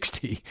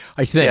 160.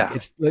 I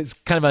think it's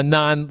kind of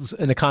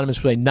an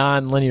economist would say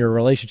non-linear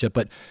relationship,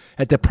 but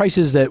at the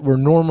prices that were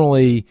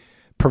normally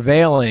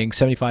prevailing,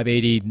 75,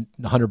 80,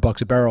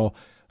 $100 a barrel.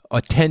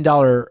 A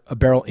 $10 a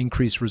barrel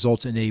increase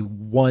results in a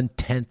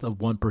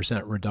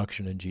 0.1%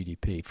 reduction in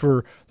GDP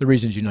for the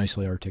reasons you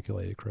nicely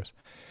articulated, Chris.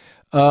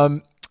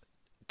 Tom,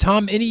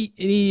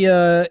 anything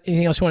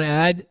else you want to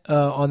add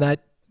on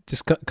that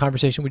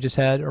conversation we just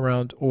had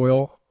around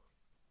oil?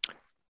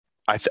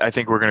 I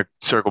think we're going to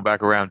circle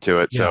back around to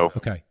it. Yeah, so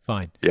okay,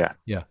 fine.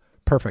 Yeah,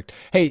 perfect.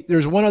 Hey,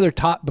 there's one other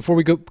before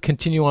we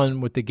continue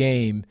on with the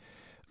game.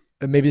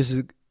 Maybe this is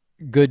a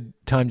good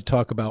time to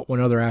talk about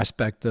one other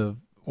aspect of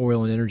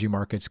oil and energy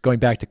markets, going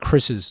back to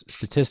Chris's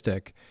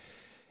statistic,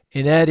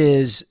 and that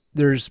is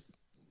there's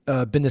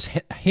been this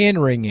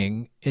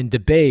hand-wringing and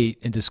debate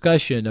and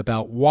discussion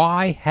about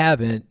why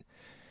haven't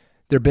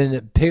there been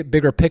a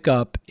bigger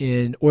pickup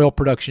in oil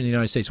production in the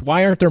United States?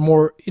 Why aren't there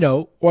more,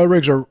 oil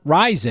rigs are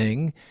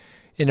rising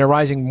and they're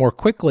rising more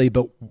quickly,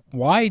 but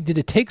why did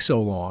it take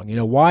so long?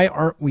 Why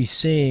aren't we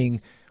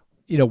seeing,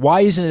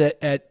 why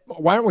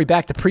aren't we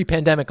back to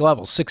pre-pandemic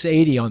levels,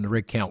 680 on the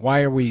rig count?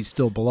 Why are we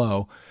still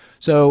below?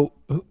 So,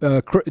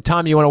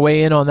 Tom, you want to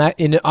weigh in on that?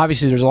 And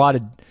obviously, there's a lot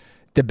of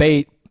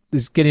debate.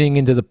 It's getting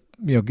into the,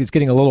 it's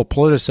getting a little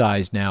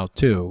politicized now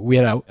too. We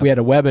had a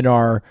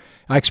webinar.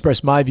 I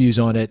expressed my views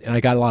on it, and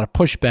I got a lot of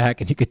pushback.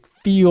 And you could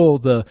feel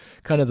the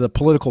kind of the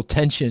political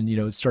tension,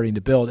 it's starting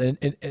to build.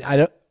 And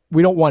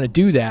we don't want to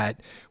do that.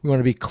 We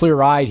want to be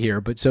clear-eyed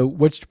here. But so,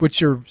 what's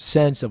your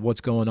sense of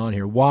what's going on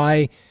here?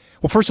 Why?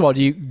 Well, first of all,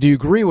 do you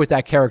agree with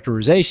that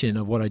characterization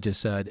of what I just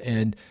said,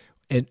 and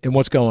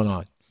what's going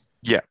on?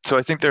 Yeah, so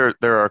I think there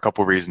are a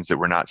couple of reasons that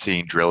we're not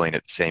seeing drilling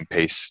at the same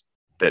pace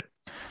that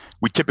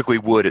we typically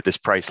would at this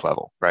price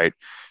level, right?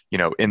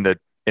 In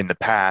the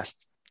past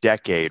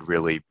decade,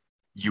 really,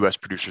 U.S.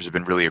 producers have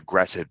been really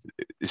aggressive.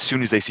 As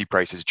soon as they see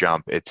prices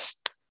jump, it's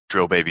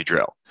drill, baby,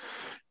 drill.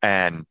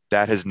 And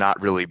that has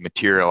not really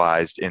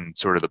materialized in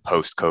sort of the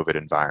post-COVID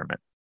environment.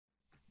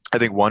 I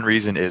think one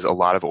reason is a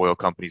lot of oil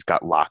companies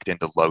got locked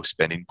into low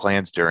spending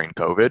plans during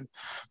COVID,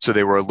 so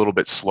they were a little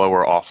bit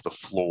slower off the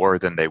floor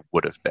than they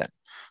would have been.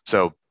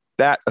 So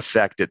that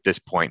effect at this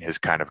point has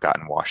kind of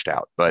gotten washed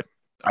out. But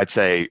I'd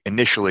say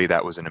initially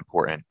that was an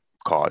important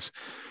cause.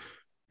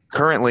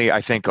 Currently, I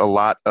think a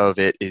lot of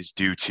it is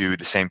due to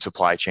the same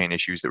supply chain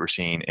issues that we're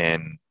seeing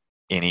in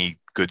any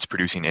goods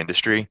producing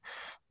industry.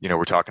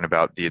 we're talking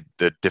about the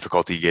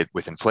difficulty you get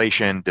with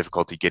inflation,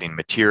 difficulty getting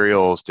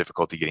materials,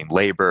 difficulty getting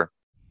labor.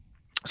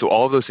 So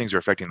all of those things are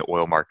affecting the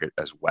oil market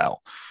as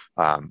well.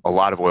 A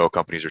lot of oil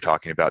companies are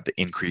talking about the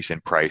increase in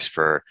price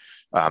for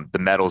the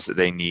metals that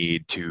they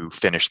need to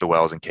finish the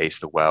wells and case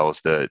the wells,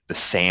 the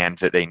sand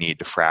that they need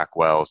to frack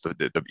wells, the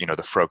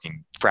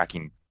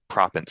fracking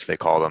proppants they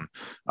call them,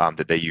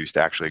 that they use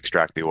to actually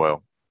extract the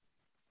oil.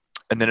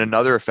 And then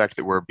another effect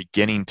that we're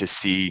beginning to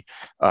see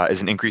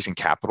is an increase in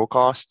capital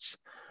costs.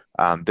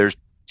 There's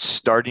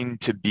starting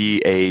to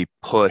be a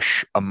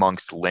push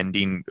amongst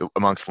lenders,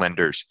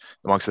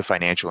 amongst the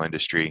financial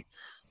industry,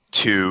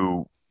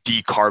 to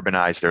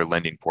decarbonize their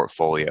lending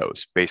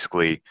portfolios,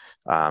 basically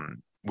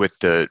with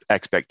the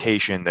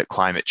expectation that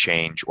climate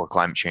change or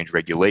climate change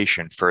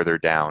regulation further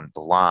down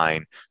the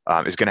line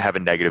is going to have a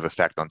negative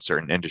effect on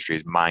certain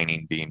industries,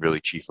 mining being really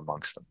chief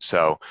amongst them.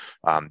 So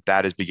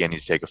that is beginning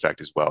to take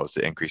effect as well as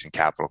the increase in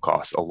capital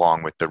costs,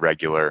 along with the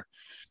regular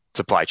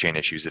supply chain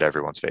issues that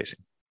everyone's facing.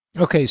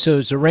 Okay, so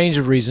it's a range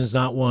of reasons,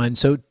 not one.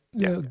 So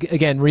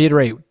again,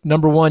 reiterate,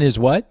 number one is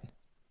what?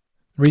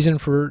 Reason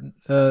for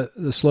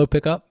the slow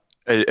pickup?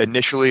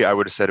 Initially, I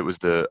would have said it was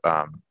the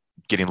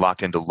getting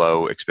locked into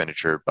low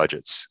expenditure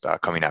budgets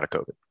coming out of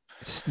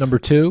COVID. Number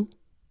two?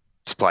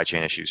 Supply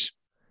chain issues.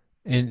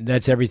 And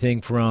that's everything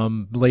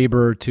from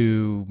labor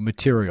to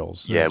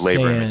materials. Yeah,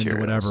 labor and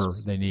materials. Whatever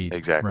they need.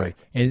 Exactly. Right.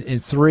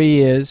 And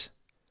three is?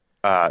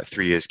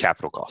 Three is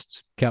capital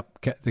costs.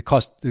 The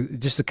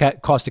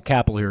cost of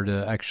capital here,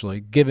 to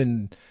actually,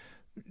 given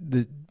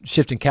the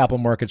shift in capital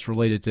markets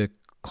related to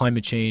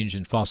climate change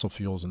and fossil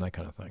fuels and that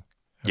kind of thing.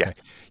 Okay.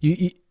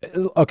 Yeah.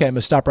 Okay, I'm going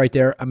to stop right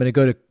there. I'm going to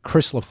go to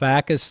Chris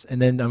Lafakis,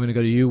 and then I'm going to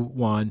go to you,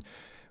 Juan.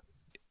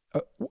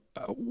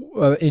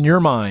 In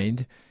your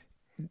mind,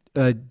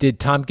 did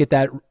Tom get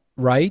that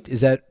right?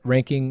 Is that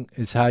ranking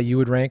is how you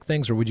would rank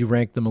things, or would you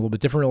rank them a little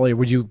bit differently?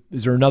 Or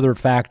is there another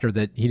factor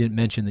that he didn't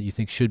mention that you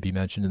think should be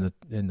mentioned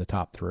in the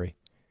top three?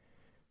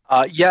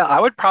 Yeah, I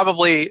would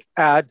probably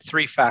add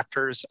three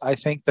factors. I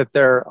think that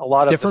there are a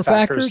lot of different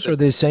factors, or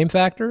the same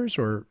factors,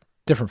 or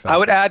different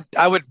factors?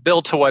 I would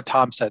build to what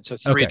Tom said. So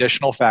three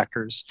additional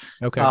factors.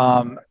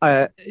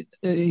 Okay.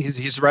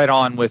 He's right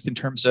on with, in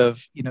terms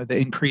of, the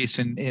increase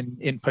in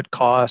input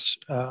costs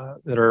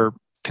that are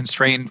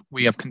constrained.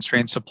 We have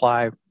constrained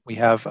supply. We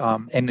have,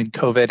 and in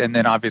COVID, and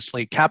then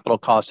obviously capital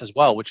costs as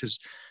well, which is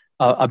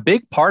a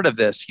big part of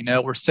this.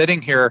 We're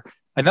sitting here.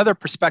 Another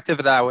perspective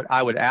that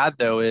I would add,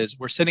 though, is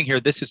we're sitting here.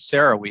 This is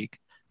CERA week,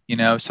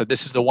 so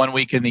this is the 1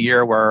 week in the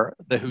year where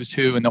the who's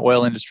who in the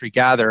oil industry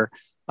gather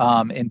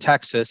in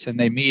Texas, and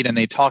they meet and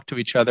they talk to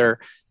each other.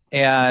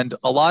 And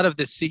a lot of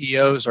the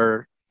CEOs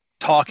are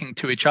talking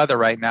to each other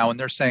right now, and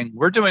they're saying,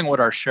 we're doing what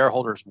our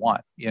shareholders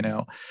want.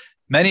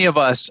 Many of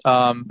us,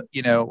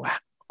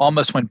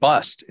 almost went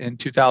bust in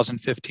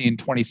 2015,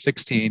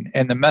 2016.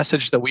 And the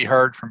message that we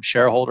heard from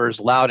shareholders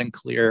loud and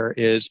clear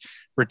is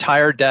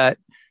retire debt,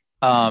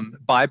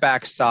 buy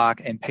back stock,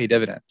 and pay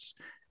dividends.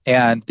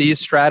 And these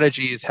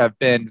strategies have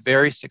been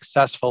very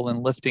successful in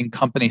lifting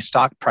company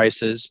stock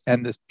prices.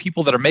 And the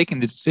people that are making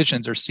the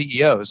decisions are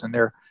CEOs, and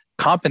they're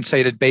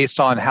compensated based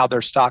on how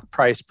their stock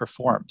price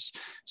performs.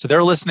 So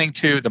they're listening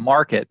to the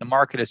market. The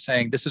market is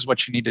saying, this is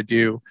what you need to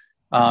do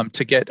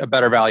to get a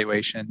better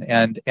valuation.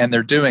 And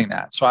they're doing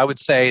that. So I would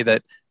say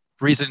that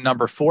reason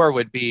number 4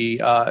 would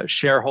be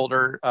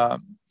shareholder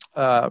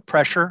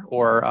pressure,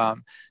 or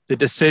the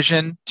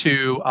decision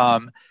to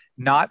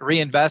not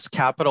reinvest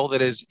capital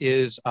that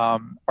is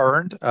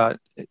earned,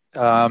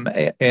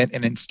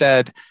 and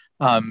instead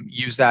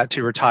use that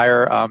to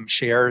retire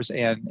shares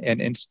and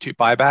institute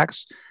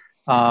buybacks.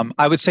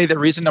 I would say that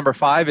reason number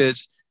 5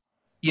 is,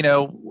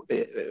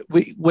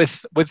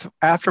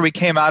 after we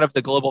came out of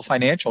the global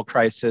financial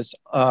crisis,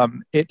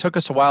 it took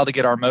us a while to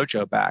get our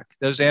mojo back.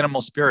 Those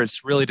animal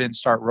spirits really didn't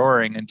start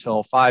roaring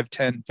until 5,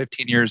 10,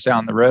 15 years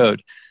down the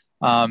road.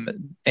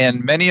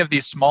 And many of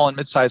these small and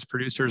mid-sized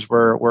producers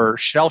were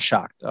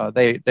shell-shocked.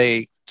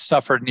 They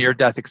suffered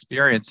near-death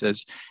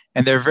experiences,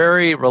 and they're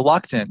very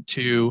reluctant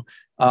to,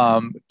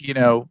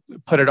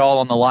 put it all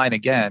on the line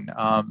again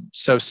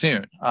so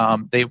soon.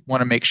 They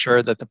want to make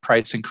sure that the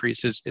price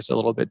increase is a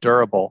little bit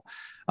durable.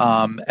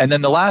 And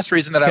then the last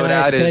reason that I would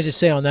add is... Can I just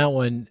say on that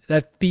one,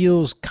 that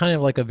feels kind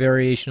of like a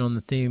variation on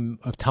the theme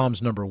of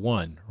Tom's number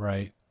 1,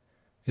 right?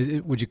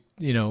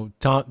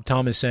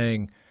 Tom is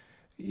saying...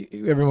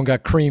 everyone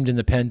got creamed in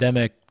the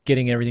pandemic.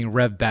 Getting everything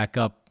revved back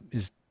up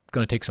is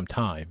going to take some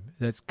time.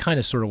 That's kind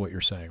of sort of what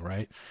you're saying,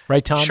 right?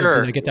 Right, Tom?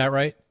 Sure. Did I get that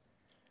right?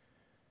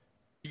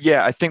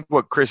 Yeah, I think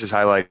what Chris is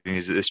highlighting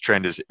is that this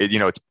trend is,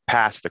 it's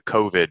past the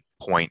COVID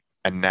point,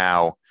 and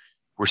now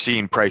we're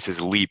seeing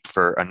prices leap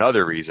for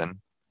another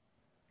reason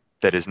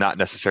that is not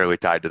necessarily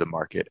tied to the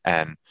market.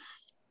 And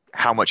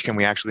how much can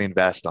we actually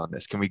invest on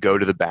this? Can we go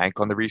to the bank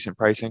on the recent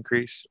price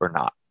increase or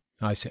not?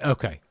 I see.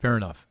 Okay, fair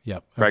enough.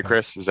 Yep. Okay. Right,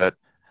 Chris? Is that...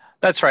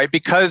 That's right,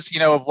 because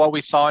of what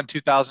we saw in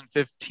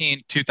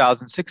 2015,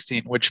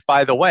 2016, which,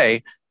 by the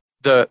way,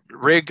 the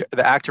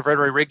active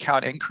rotary rig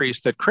count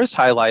increase that Chris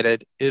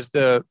highlighted is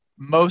the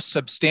most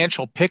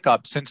substantial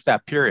pickup since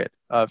that period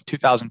of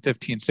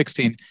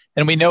 2015-16.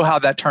 And we know how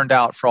that turned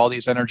out for all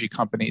these energy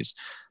companies.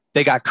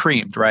 They got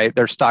creamed, right?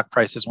 Their stock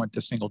prices went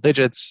to single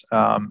digits,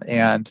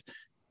 and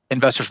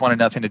investors wanted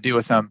nothing to do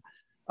with them.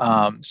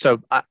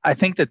 So I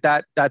think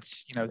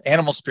that's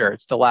animal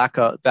spirits. The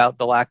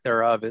lack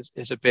thereof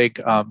is a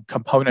big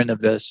component of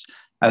this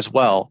as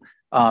well.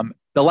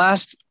 The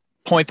last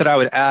point that I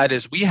would add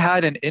is we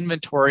had an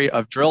inventory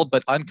of drilled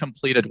but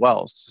uncompleted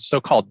wells,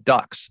 so-called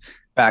DUCs,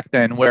 back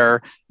then,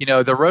 where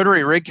the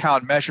rotary rig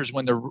count measures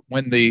when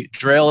the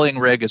drilling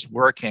rig is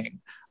working.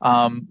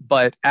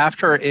 But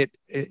after it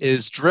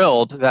is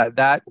drilled,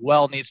 that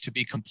well needs to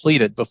be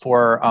completed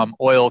before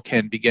oil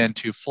can begin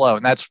to flow,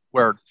 and that's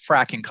where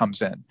fracking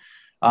comes in.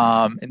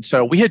 And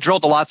so we had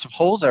drilled lots of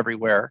holes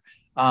everywhere,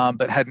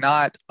 but had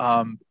not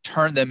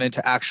turned them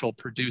into actual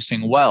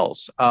producing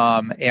wells.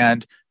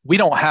 And we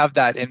don't have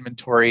that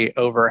inventory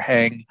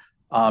overhang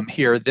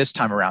here this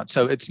time around.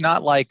 So it's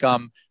not like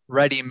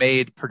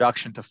ready-made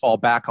production to fall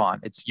back on.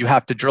 You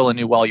have to drill a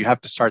new well, you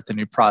have to start the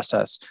new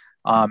process,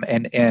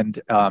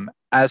 and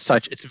as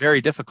such, it's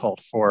very difficult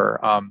for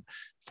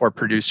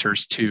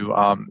producers to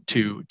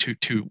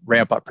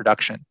ramp up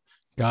production.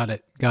 Got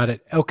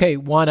it. Okay,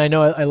 Juan, I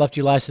know I left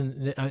you last,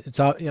 and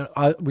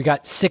we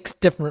got 6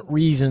 different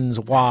reasons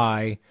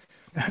why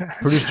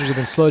producers have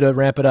been slow to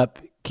ramp it up.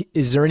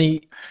 Is there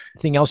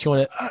anything else you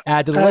want to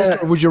add to the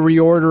list, or would you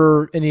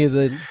reorder any of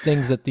the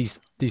things that these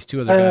 2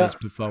 other guys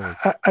put forward?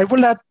 I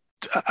will add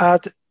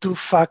 2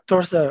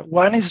 factors.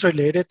 One is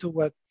related to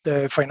what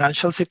the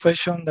financial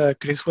situation that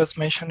Chris was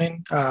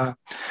mentioning,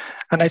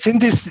 and I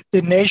think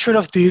the nature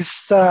of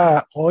this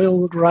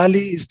oil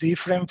rally is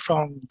different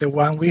from the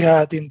one we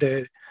had in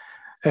the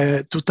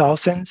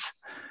 2000s,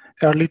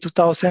 early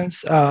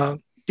 2000s.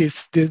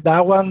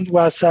 That one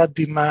was a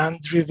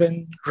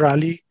demand-driven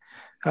rally.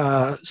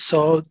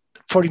 So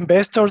for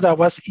investors, that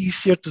was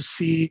easier to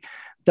see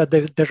that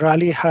the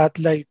rally had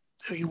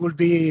it would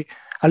be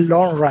a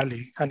long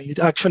rally, and it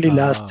actually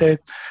lasted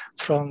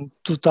from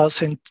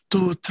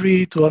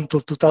 2002-3 to until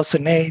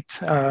 2008,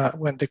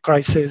 when the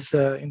crisis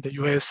in the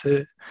US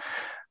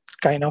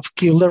kind of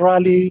killed the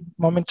rally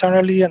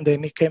momentarily, and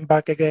then it came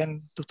back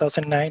again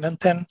 2009 and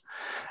 10.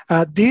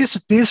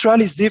 This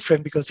rally is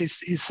different because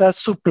it's a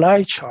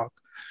supply shock.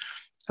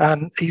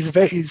 And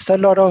it's a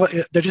lot of,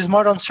 there is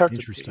more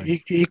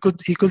uncertainty. It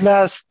could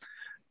last,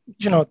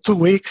 2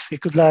 weeks.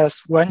 It could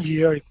last 1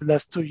 year. It could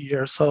last 2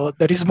 years. So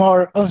there is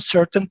more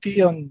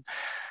uncertainty on.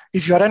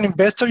 If you are an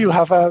investor, you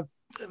have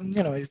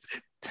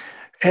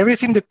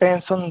everything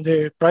depends on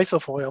the price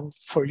of oil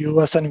for you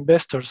as an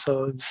investor.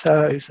 So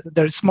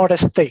there is more at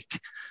stake,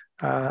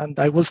 and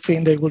I will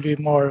think they will be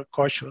more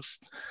cautious.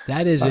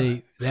 That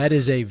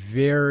is a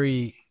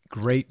very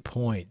great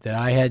point that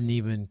I hadn't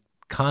even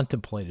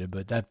contemplated,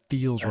 but that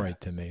feels right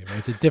to me. Right?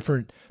 It's a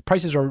different,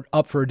 prices are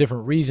up for a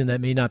different reason that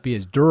may not be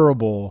as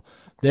durable.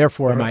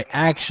 Therefore, am I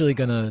actually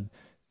going to,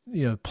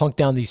 plunk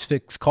down these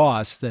fixed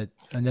costs that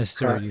are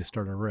necessary to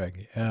start a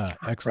rig? Yeah,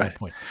 excellent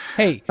point.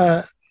 Hey,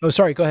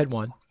 sorry, go ahead,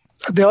 Juan.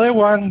 The other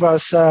one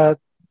was,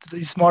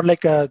 it's more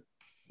like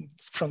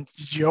from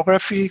the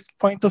geography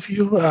point of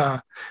view,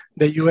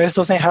 the U.S.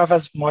 doesn't have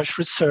as much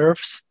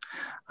reserves.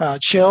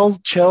 Shale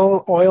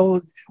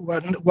oil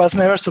was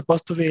never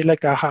supposed to be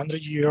like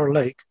 100-year,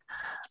 like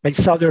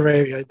Saudi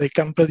Arabia. They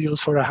can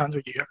produce for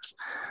 100 years.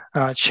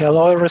 Shale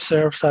oil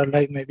reserves are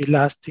maybe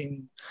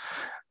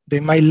they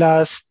might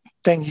last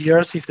 10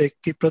 years if they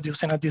keep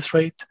producing at this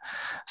rate.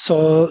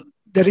 So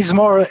there is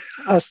more,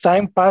 as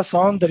time passes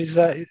on, there is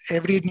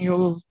every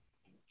new,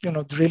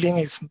 drilling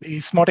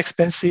is more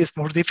expensive, it's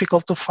more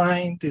difficult to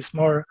find, there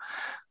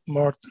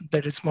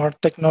is more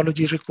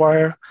technology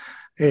required.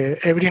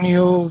 Every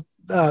new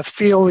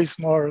field is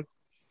more,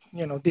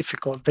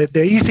 difficult.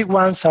 The easy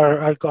ones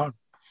are gone.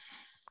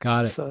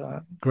 Got it.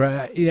 So,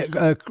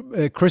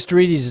 Chris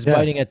Dorides is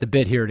biting at the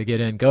bit here to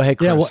get in. Go ahead,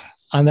 Chris. Yeah, well,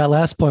 on that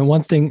last point,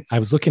 one thing, I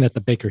was looking at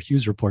the Baker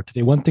Hughes report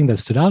today. One thing that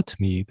stood out to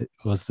me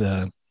was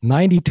the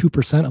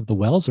 92% of the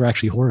wells are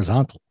actually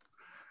horizontal.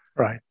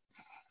 Right.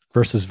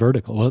 Versus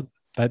vertical. Well,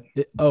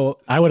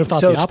 I would have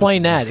thought so the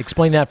opposite.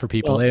 Explain that for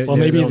people. Well,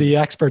 maybe the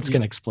experts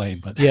can explain,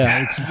 but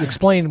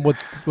explain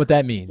what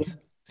that means.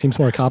 Seems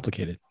more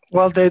complicated.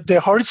 Well, the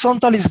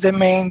horizontal is the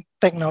main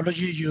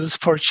technology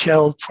used for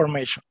shale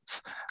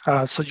formations.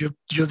 So you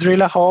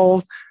drill a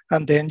hole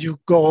and then you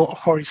go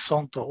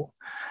horizontal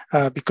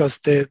because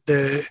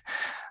the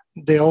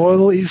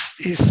oil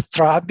is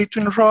trapped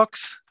between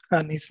rocks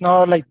and it's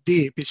not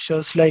deep. It's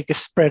just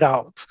spread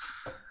out.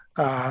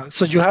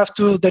 So you have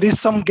to. There is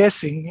some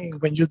guessing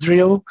when you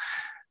drill.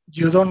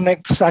 You don't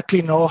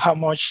exactly know how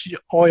much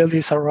oil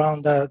is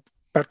around that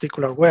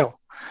particular well.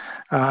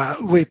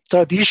 With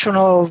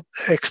traditional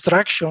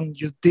extraction,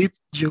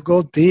 you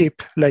go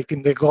deep, like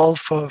in the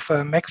Gulf of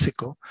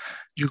Mexico.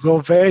 You go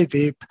very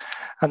deep,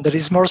 and there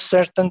is more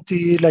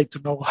certainty, to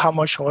know how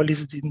much oil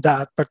is in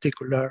that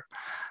particular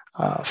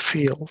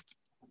field.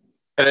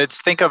 And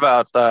think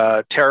about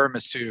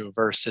tiramisu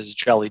versus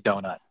jelly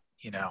donut,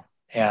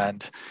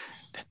 and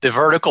The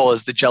vertical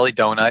is the jelly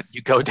donut.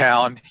 You go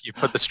down, you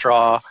put the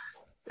straw,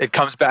 it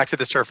comes back to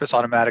the surface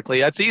automatically.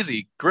 That's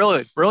easy,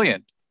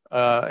 brilliant.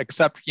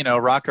 Except,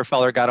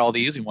 Rockefeller got all the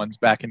easy ones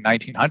back in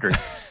 1900.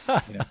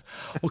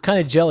 What kind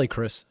of jelly,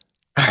 Chris?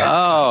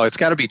 Oh, it's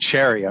got to be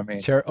cherry. I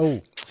mean, Cherry.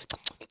 Oh,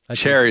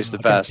 cherry is the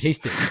best.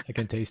 I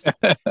can taste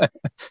it.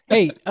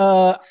 Hey,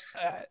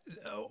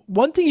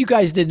 one thing you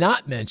guys did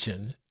not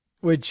mention,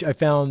 which I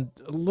found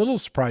a little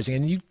surprising,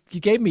 and you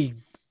gave me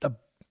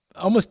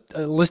almost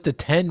a list of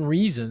 10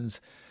 reasons.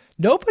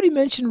 Nobody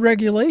mentioned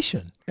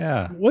regulation.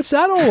 Yeah. What's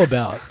that all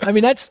about? I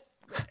mean, that's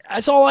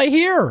all I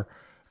hear.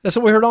 That's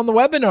what we heard on the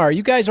webinar.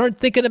 You guys aren't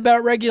thinking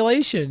about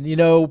regulation.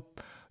 You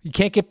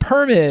can't get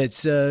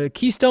permits,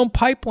 Keystone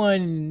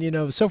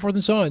Pipeline, so forth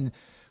and so on.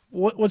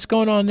 What's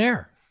going on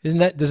there? Doesn't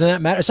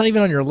that matter? It's not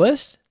even on your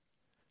list?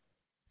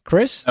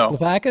 Chris? No.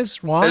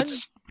 Lapakis? Juan?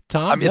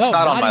 Tom? It's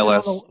not on my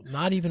list.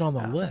 Not even on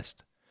the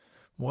list.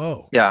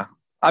 Whoa. Yeah.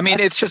 I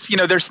mean, it's just,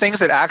 there's things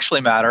that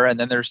actually matter, and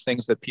then there's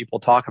things that people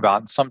talk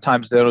about, and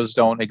sometimes those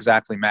don't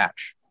exactly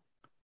match.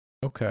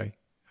 Okay.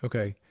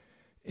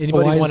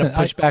 Anybody want to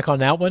push back on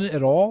that one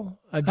at all?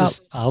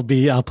 I'll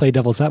play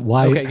devil's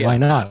advocate. Why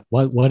not?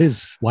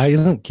 Why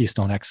isn't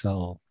Keystone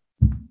XL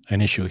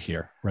an issue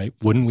here, right?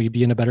 Wouldn't we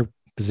be in a better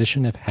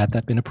position had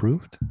that been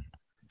approved?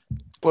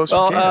 Well,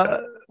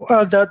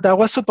 that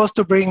was supposed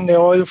to bring the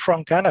oil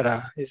from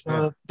Canada.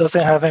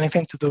 Doesn't have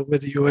anything to do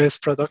with the U.S.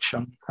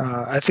 production.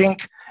 I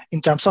think in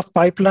terms of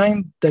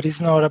pipeline, there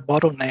is not a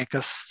bottleneck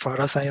as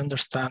far as I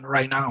understand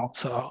right now.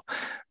 So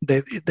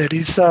there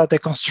is the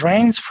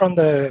constraints from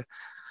the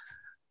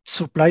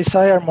supply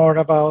side are more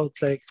about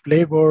like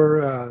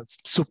labor,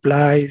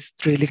 supplies,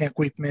 drilling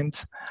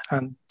equipment,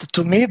 and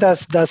to me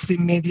that's the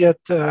immediate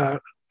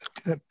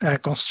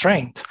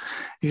constraint.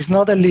 It's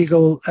not a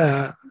legal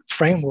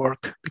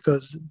framework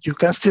because you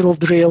can still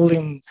drill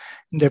in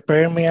the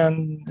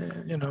Permian,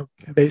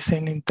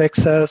 basin in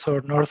Texas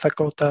or North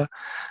Dakota.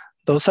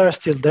 Those are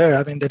still there.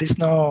 I mean,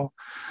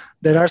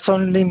 there are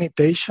some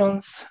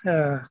limitations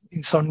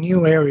in some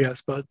new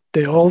areas, but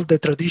all the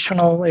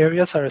traditional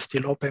areas are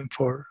still open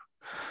for.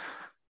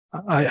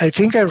 I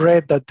think I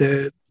read that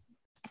the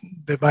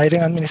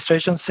Biden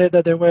administration said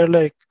that there were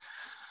like,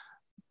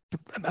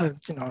 I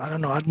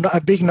don't know,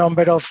 a big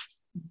number of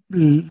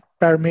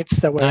permits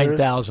that were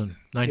 9,000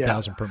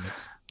 permits.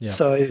 Yeah.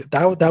 So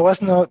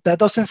that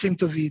doesn't seem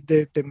to be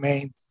the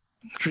main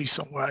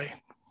reason why.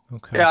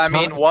 Okay. Yeah, I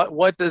mean,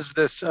 what does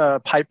this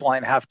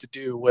pipeline have to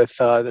do with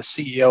the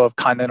CEO of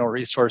Continental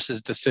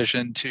Resources'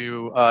 decision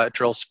to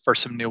drill for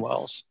some new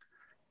wells?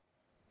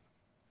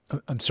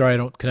 I'm sorry, I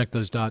don't connect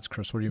those dots,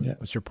 Chris.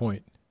 What's your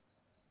point?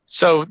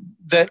 So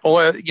that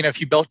oil,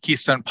 if you built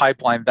Keystone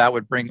Pipeline, that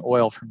would bring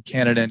oil from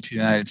Canada into the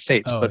United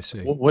States. Oh, but I see.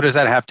 What does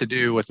that have to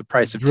do with the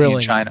price of drilling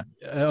tea in China?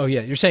 Oh,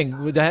 yeah. You're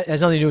saying that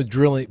has nothing to do with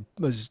drilling,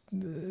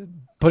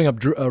 putting up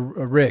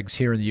rigs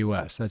here in the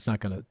U.S. That's not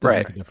going to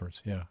make a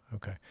difference. Yeah.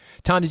 Okay.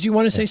 Tom, did you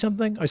want to say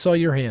something? I saw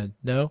your hand.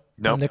 No?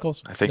 No.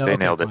 Nichols? I think they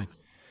nailed it.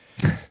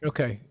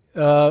 Okay.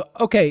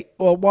 Okay.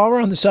 Well, while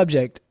we're on the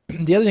subject,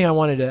 the other thing I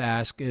wanted to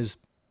ask is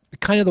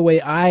kind of the way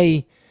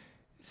I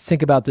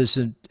think about this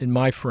in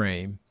my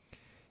frame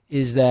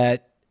is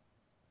that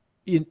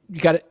you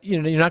got to,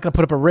 you're not going to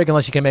put up a rig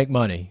unless you can make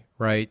money,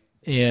 right?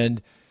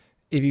 And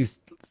if you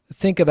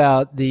think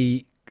about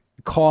the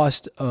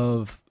cost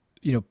of,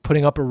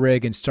 putting up a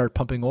rig and start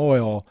pumping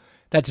oil,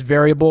 that's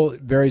variable.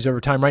 It varies over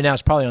time. Right now,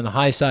 it's probably on the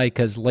high side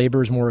because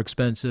labor is more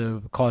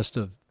expensive. The cost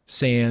of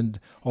sand,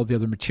 all the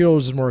other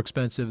materials is more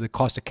expensive. The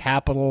cost of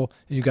capital,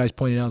 as you guys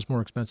pointed out, is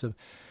more expensive.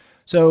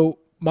 So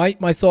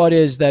my thought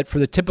is that for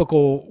the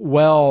typical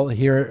well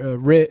here,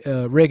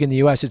 rig in the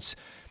U.S., it's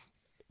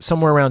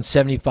somewhere around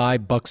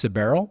 $75 a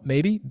barrel,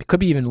 maybe. It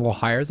could be even a little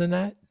higher than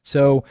that.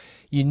 So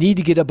you need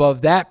to get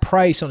above that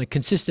price on a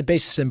consistent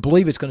basis and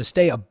believe it's going to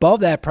stay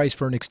above that price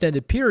for an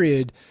extended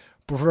period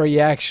before you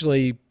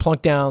actually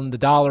plunk down the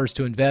dollars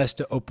to invest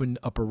to open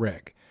up a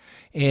rig.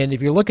 And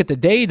if you look at the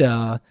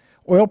data,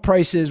 oil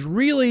prices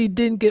really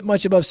didn't get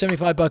much above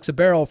 $75 a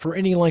barrel for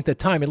any length of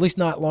time, at least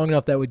not long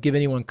enough that would give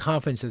anyone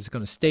confidence that it's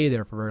going to stay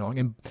there for very long.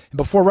 And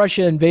before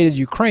Russia invaded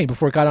Ukraine,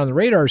 before it got on the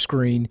radar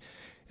screen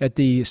at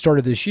the start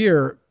of this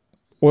year,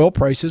 oil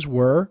prices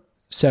were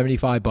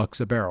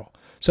 $75 a barrel.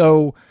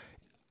 So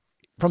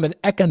from an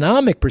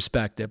economic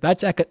perspective,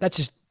 that's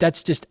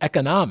just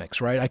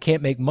economics, right? I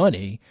can't make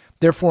money.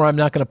 Therefore, I'm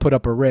not going to put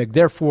up a rig.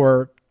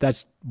 Therefore,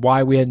 that's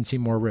why we hadn't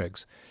seen more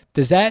rigs.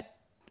 Does that,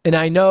 and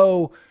I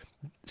know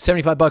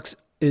 $75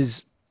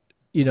 is,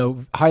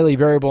 highly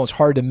variable. It's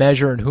hard to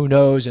measure and who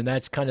knows. And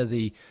that's kind of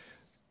the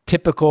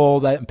typical,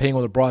 that I'm painting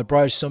with a broad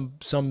brush.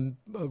 Some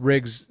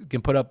rigs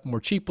can put up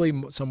more cheaply,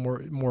 some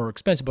more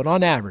expensive, but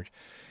on average,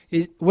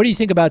 what do you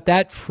think about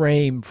that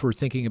frame for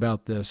thinking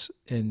about this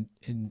in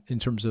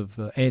terms of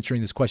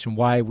answering this question,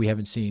 why we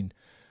haven't seen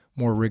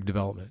more rig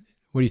development?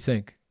 What do you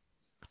think?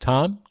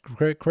 Tom,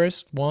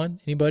 Chris,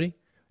 Juan, anybody?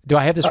 Do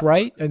I have this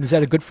right? And is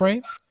that a good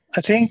frame?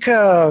 I think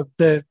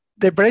the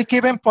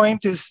break-even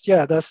point is,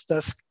 that's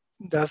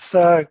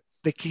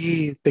the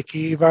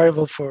key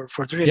variable for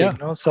drilling. Yeah.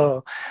 No?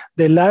 So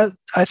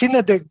I think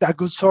that a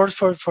good source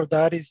for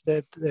that is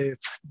that the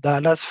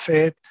Dallas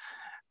Fed,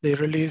 they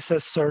release a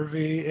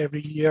survey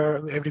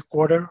every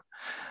quarter,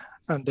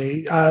 and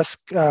they ask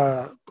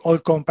all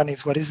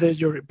companies, what is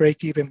your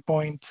break-even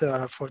point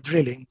for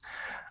drilling?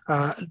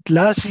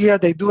 Last year,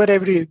 they do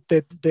it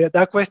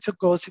that question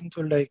goes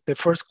into like the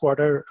first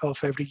quarter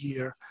of every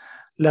year.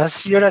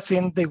 Last year, I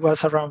think it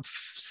was around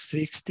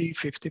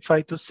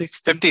 55 to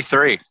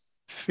 60.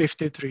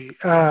 53.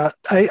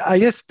 I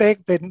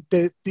expect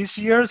that this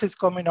year's is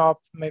coming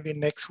up maybe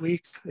next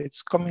week.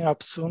 It's coming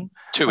up soon.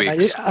 2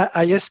 weeks.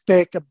 I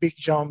expect a big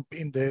jump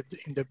in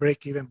the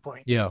break-even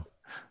point. Yeah.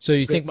 So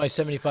you think my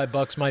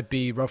 $75 might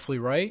be roughly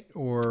right,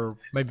 or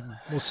maybe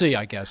we'll see?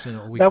 I guess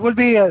that would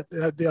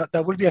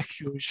be a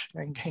huge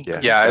increase.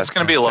 Yeah, it's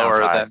going to be lower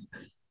than.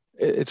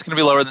 It's going to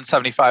be lower than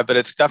 75, but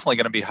it's definitely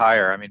going to be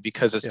higher. I mean,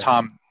 because as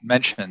Tom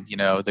mentioned,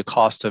 the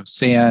cost of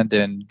sand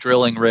and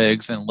drilling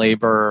rigs and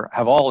labor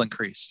have all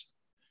increased.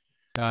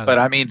 But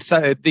I mean,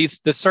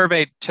 the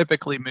survey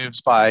typically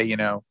moves by,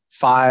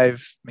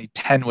 5, maybe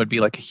 10 would be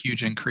like a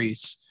huge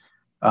increase.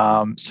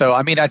 So,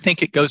 I mean, I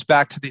think it goes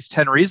back to these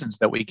 10 reasons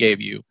that we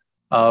gave you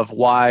of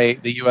why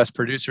the U.S.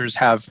 producers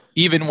have,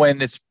 even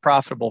when it's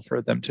profitable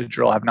for them to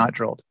drill, have not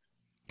drilled.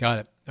 Got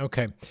it.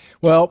 Okay.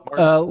 Well,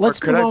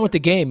 let's move on with the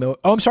game. Oh,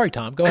 I'm sorry,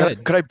 Tom. Go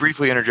ahead. Could I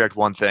briefly interject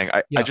one thing?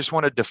 I just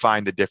want to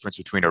define the difference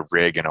between a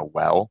rig and a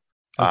well.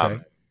 Okay.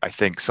 I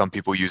think some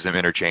people use them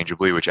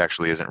interchangeably, which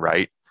actually isn't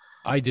right.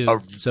 I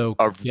do. So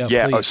a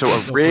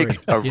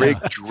rig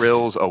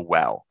drills a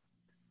well.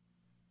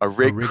 A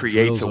rig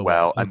creates a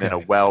well, and then a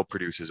well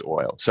produces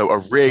oil. So a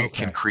rig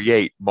can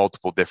create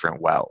multiple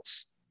different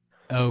wells.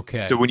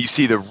 Okay. So when you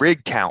see the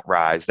rig count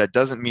rise, that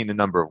doesn't mean the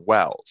number of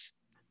wells.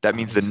 That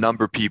means the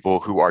number of people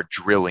who are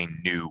drilling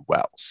new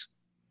wells.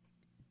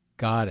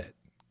 Got it.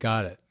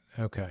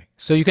 Okay.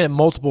 So you can have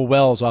multiple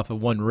wells off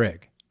of one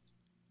rig.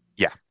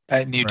 Yeah.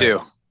 And you do.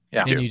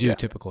 Yeah. And you do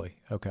typically.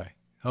 Okay.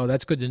 Oh,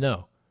 that's good to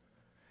know.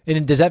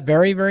 And does that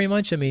vary very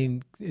much? I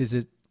mean, is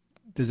it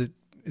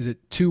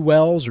 2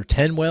 wells or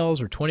 10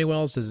 wells or 20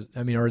 wells? Or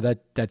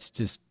that's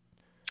just,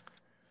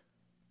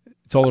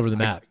 it's all over the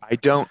map. I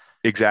don't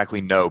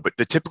exactly know, but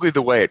typically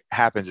the way it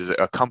happens is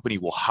a company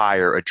will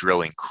hire a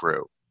drilling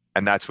crew.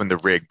 And that's when the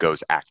rig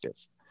goes active.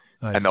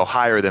 And they'll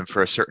hire them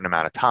for a certain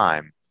amount of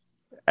time,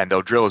 and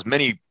they'll drill as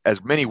many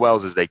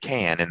wells as they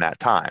can in that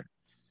time.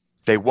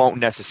 They won't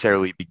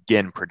necessarily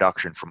begin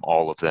production from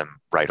all of them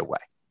right away.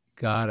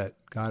 Got it.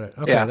 Okay,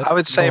 yeah, I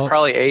would say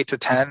probably 8 to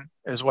 10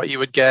 is what you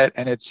would get.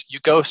 And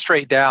you go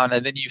straight down,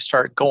 and then you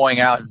start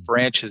going out in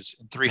branches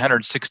in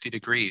 360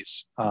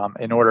 degrees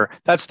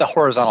that's the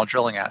horizontal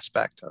drilling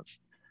aspect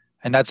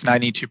and that's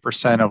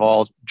 92% of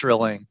all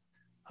drilling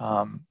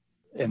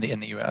in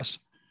the U.S.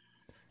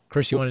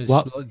 Chris, you want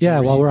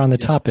to? While we're on the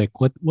topic,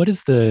 what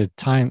is the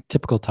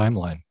typical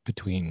timeline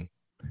between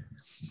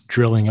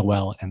drilling a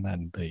well and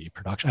then the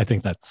production? I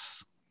think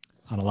that's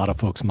on a lot of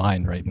folks'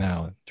 mind right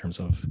now in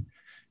terms of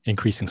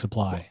increasing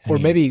supply. Or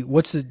maybe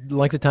what's the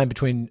length of time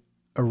between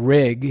a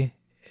rig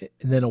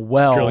and then a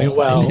well, drilling a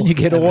well, and then you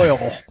get oil?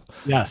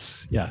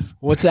 Yes.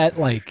 What's that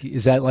like?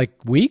 Is that like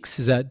weeks?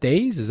 Is that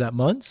days? Is that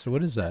months? Or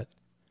what is that?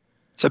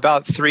 It's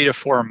about 3 to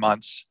 4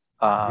 months.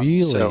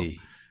 Really?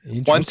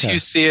 Once you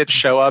see it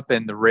show up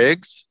in the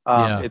rigs,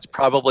 it's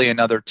probably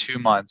another 2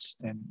 months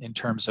in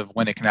terms of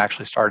when it can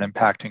actually start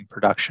impacting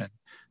production.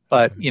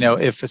 But,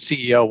 if a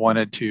CEO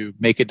wanted to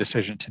make a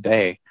decision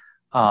today,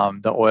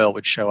 the oil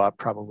would show up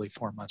probably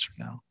 4 months from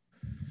now.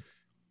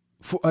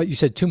 You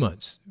said 2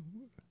 months.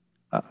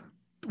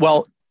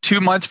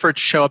 2 months for it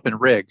to show up in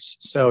rigs.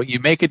 So you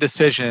make a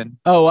decision.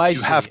 Oh, I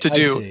see. You have to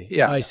do.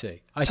 Yeah, I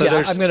see.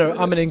 I'm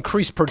gonna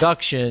increase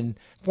production.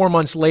 4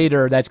 months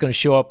later, that's going to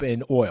show up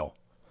in oil.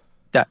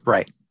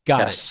 Right.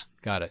 Got it.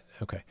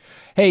 Okay.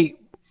 Hey,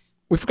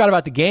 we forgot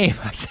about the game,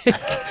 I think.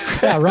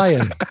 Yeah,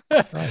 Ryan.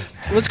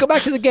 Let's go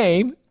back to the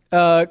game.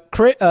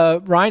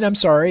 Ryan, I'm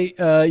sorry.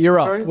 You're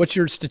up. Sorry? What's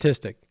your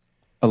statistic?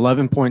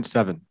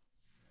 11.7.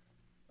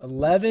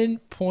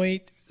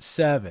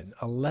 11.7.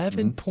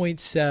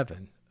 11.7. Is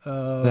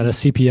that a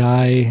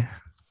CPI?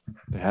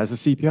 It has a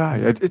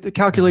CPI. It's a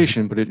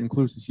calculation, but it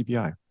includes the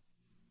CPI.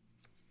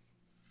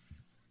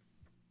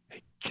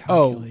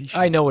 Oh,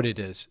 I know what it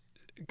is.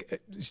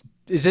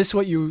 Is this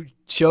what you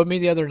showed me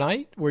the other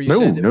night? Where you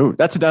said no,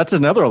 that's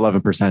another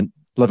 11%. 11.7.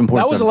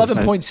 That was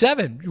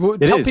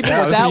 11.7. Tell people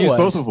what that was.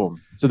 Both of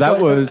them. So that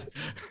was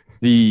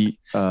the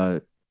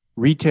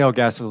retail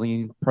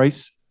gasoline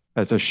price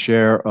as a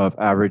share of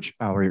average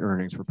hourly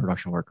earnings for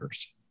production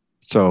workers.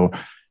 So,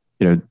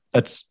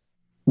 it's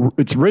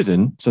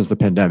risen since the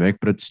pandemic,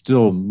 but it's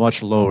still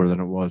much lower than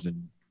it was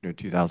in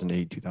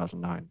 2008,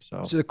 2009.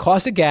 So the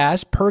cost of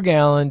gas per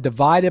gallon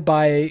divided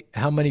by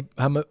how much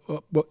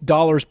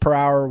dollars per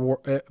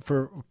hour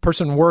for a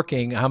person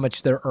working, how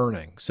much they're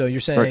earning. So you're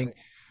saying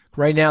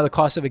right now the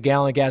cost of a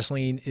gallon of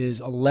gasoline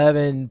is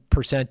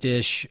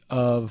 11%-ish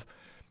of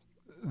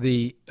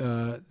the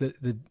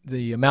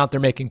amount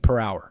they're making per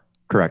hour.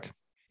 Correct.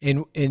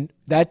 And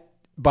that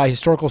by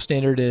historical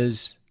standard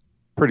is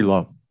Pretty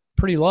low.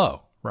 Pretty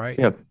low, right?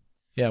 Yep.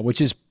 Yeah,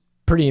 which is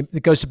pretty.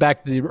 It goes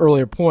back to the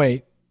earlier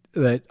point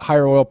that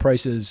higher oil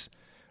prices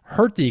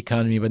hurt the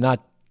economy, but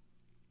not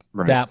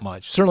that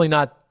much. Certainly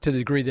not to the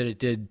degree that it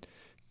did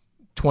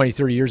 20,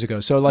 30 years ago.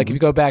 So like if you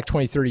go back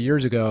 20, 30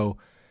 years ago,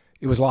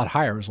 it was a lot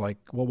higher. It was like,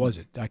 what was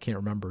it? I can't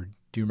remember.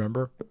 Do you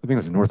remember? I think it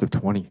was north of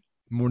 20.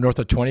 More north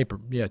of 20.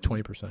 Yeah,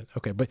 20%.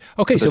 Okay. But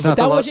that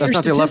wasn't your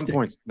not the 11 statistic.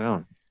 points.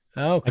 No.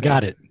 Okay. I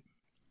got it.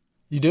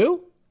 You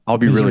do? I'll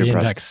be Misery really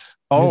impressed. index.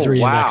 Oh, Misery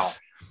wow. index.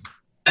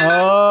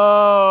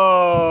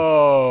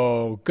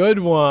 Oh, good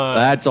one.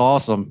 That's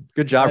awesome.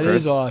 Good job, That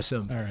Chris. is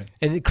awesome. All right.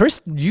 And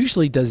Chris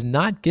usually does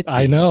not get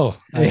I know.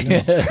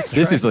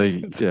 This is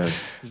like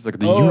the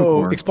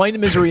unicorn. Explain the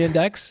misery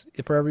index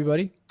for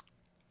everybody.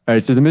 All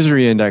right, so the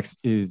misery index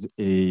is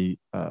a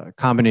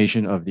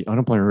combination of the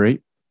unemployment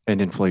rate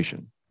and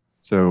inflation.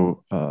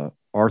 So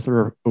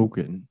Arthur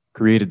Oken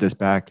created this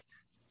back.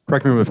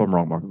 Correct me if I'm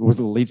wrong, Mark. Was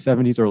it the late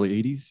 70s, early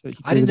 80s? That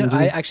he I didn't know.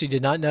 created I actually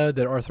did not know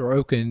that Arthur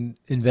Oken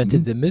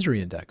invented the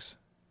misery index. Is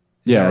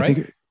yeah, that I right?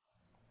 think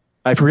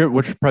I forget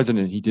which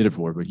president he did it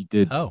for, but he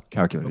did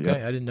calculate Okay, it.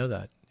 Yeah. I didn't know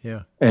that.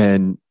 Yeah.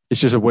 And it's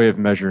just a way of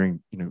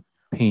measuring,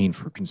 pain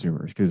for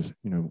consumers because,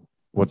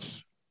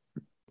 what's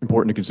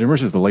important to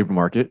consumers is the labor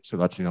market. So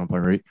that's the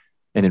unemployment rate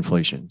and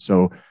inflation.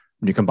 So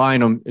when you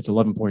combine them, it's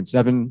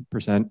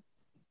 11.7%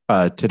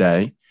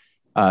 today.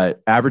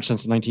 Average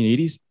since the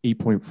 1980s,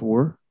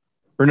 8.4,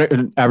 or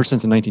average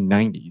since the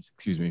 1990s,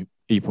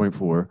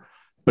 8.4.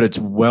 But it's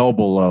well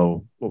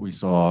below what we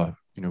saw,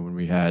 when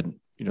we had,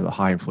 the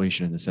high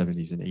inflation in the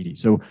 70s and 80s.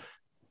 So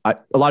a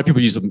lot of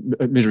people use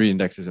the misery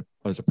index as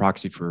a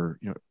proxy for,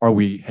 are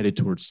we headed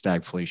towards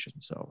stagflation?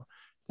 So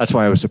that's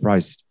why I was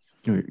surprised.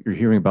 You're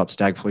hearing about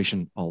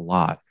stagflation a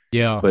lot.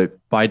 Yeah. But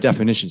by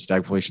definition,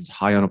 stagflation is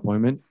high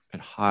unemployment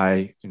and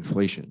high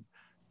inflation.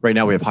 Right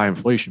now we have high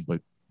inflation, but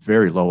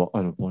very low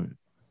unemployment.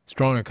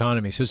 Strong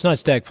economy. So it's not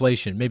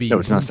stagflation. Maybe No,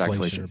 it's not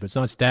inflation, stagflation. but it's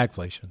not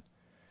stagflation.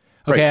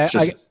 Right,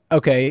 Okay.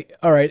 Okay.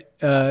 All right.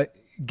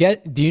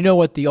 Do you know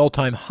what the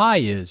all-time high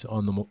is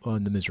on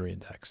the misery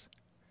index?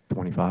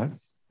 25?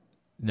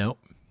 No.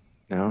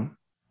 No?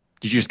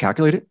 Did you just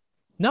calculate it?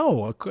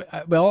 No.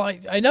 Well,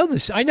 I know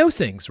this. I know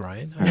things,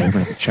 Ryan. All right, I'm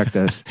going to check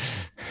this.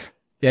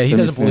 Yeah, he Let me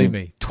doesn't believe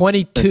think. me.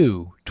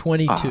 22.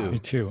 22. Me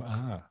too.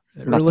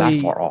 Not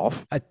that far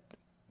off.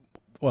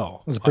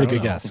 Well, That's a pretty I good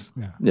don't know. guess.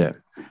 Yeah. Yeah.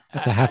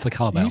 That's a half a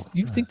cowbell.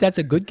 You think that's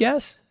a good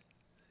guess?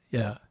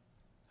 Yeah.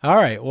 All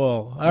right.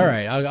 Well, all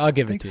right. I'll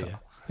give it to you.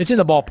 It's in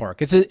the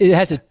ballpark. It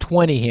has a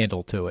 20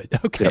 handle to it.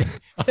 Okay.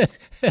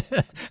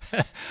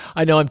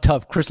 I know I'm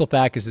tough. Crystal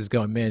Backus is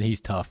going, man, he's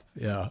tough.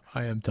 Yeah,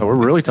 I am tough. Oh, we're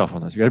really tough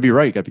on this. You got to be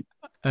right. You got to be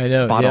I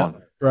know. spot yeah,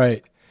 on.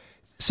 Right.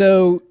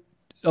 So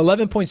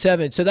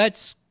 11.7. So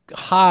that's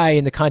high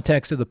in the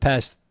context of the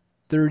past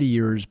 30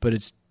 years, but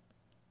it's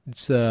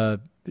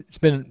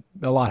been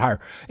a lot higher.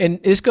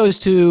 And this goes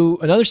to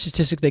another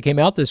statistic that came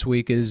out this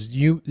week is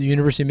the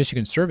University of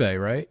Michigan survey,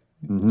 right?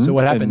 Mhm. So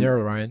what happened And there,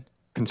 Ryan?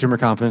 Consumer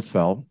confidence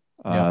fell.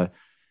 Yeah.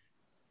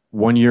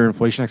 1 year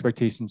inflation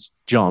expectations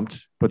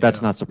jumped, but that's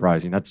Yeah. not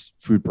surprising. That's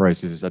food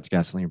prices, that's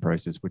gasoline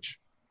prices, which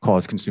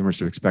cause consumers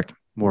to expect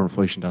more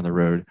inflation down the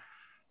road.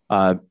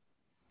 But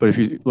if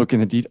you look in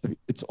the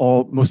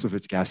detail, most of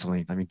it's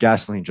gasoline. I mean,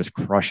 gasoline just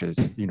crushes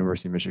the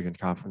University of Michigan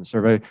confidence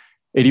survey.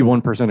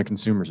 81% of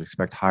consumers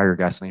expect higher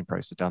gasoline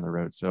prices down the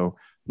road. So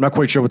I'm not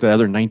quite sure what the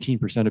other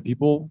 19% of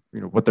people,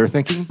 what they're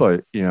thinking,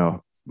 but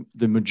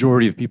the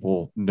majority of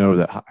people know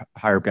that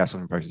higher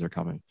gasoline prices are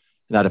coming.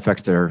 And that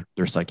affects their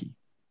psyche.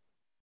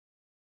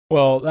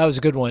 Well, that was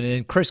a good one.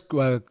 And Chris,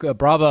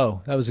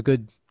 bravo. That was a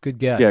good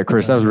guess. Yeah,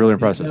 Chris, that was really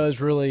impressive. That was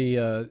really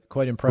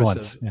quite impressive.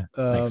 Once. Yeah.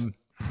 Thanks.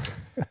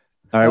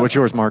 All right, what's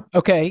yours, Mark?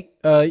 Okay.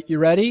 You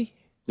ready?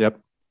 Yep.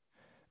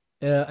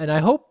 And I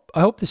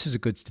hope this is a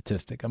good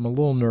statistic. I'm a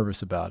little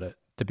nervous about it,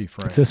 to be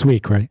frank. It's this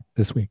week, right?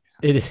 This week.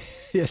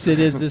 Yes, it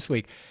is this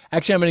week.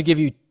 Actually, I'm going to give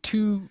you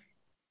two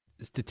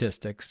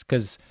statistics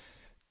because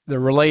they're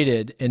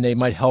related and they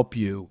might help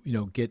you,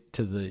 get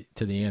to the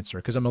answer.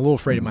 Because I'm a little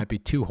afraid it might be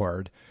too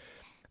hard.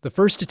 The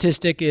first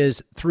statistic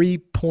is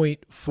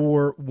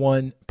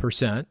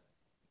 3.41%.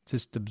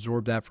 Just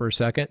absorb that for a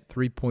second.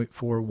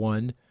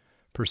 3.41%.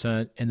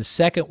 And the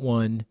second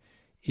one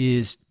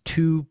is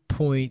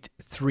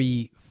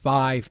 2.35%.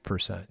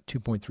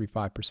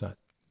 2.35%.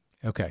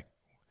 Okay.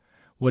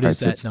 What is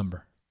that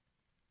number?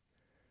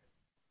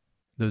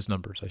 Those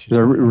numbers, I should say.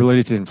 They're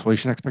related to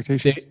inflation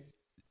expectations?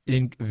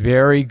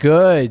 Very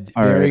good.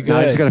 All very right. good. Now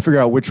I just got to figure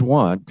out which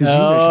one.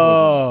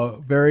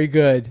 Oh, very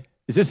good.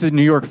 Is this the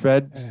New York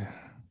Fed's?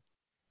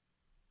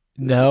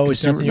 No,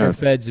 it's not the New York no.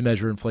 Fed's to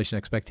measure inflation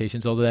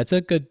expectations, although that's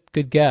a good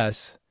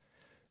guess.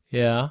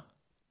 Yeah.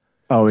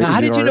 Oh, Now, is how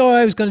it did you our- know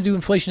I was going to do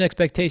inflation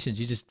expectations?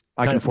 You just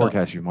I kind can of felt-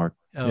 forecast you, Mark.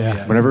 Oh, Yeah.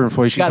 yeah. Whenever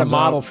inflation Got a comes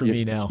model out, for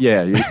me now.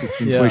 Yeah, it's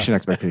Yeah. inflation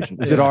expectation.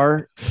 Is it Yeah.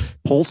 our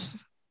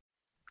pulse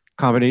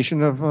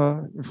combination of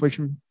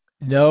inflation?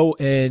 No,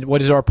 and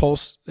what is our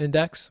pulse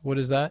index? What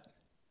is that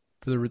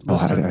for the Oh, I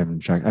listener? haven't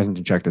checked. I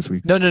didn't check this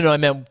week. No. I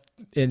meant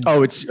in.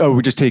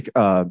 We just take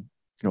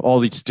all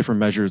these different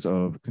measures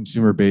of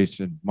consumer-based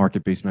and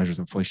market-based measures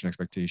of inflation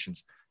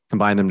expectations,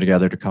 combine them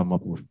together to come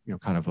up with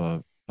kind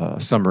of a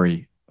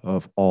summary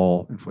of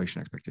all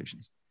inflation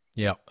expectations.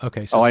 Yeah.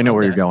 Okay. So I know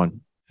where you're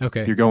going.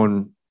 Okay. You're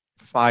going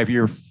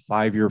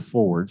 5-year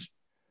forwards.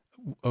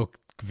 Oh,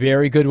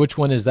 very good. Which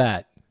one is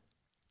that?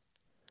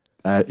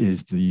 That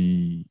is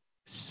the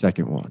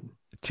second one.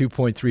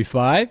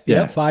 2.35.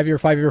 Yeah.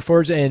 5-year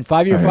forwards. And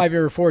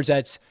 5-year forwards,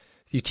 that's,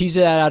 you tease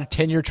it out of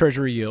 10-year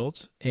treasury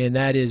yields. And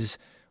that is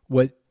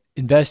what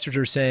investors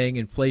are saying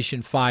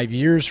inflation 5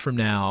 years from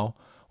now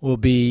will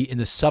be in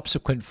the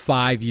subsequent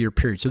 5-year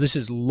period. So this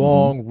is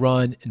long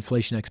run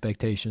inflation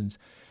expectations,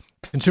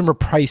 consumer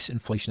price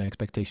inflation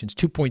expectations,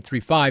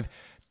 2.35.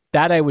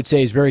 That I would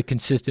say is very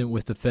consistent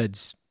with the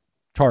Fed's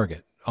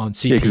target on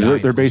CPI. Yeah,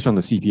 because they're based on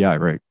the CPI,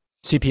 right?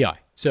 CPI.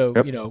 So,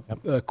 Yep.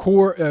 the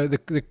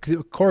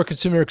core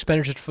consumer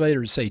expenditures for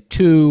later say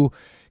 2,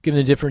 given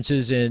the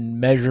differences in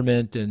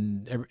measurement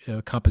and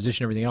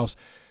composition, everything else.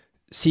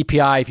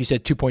 CPI, if you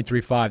said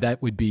 2.35,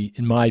 that would be,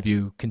 in my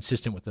view,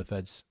 consistent with the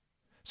Fed's.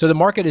 So the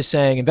market is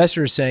saying,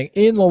 investors are saying,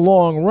 in the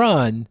long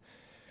run,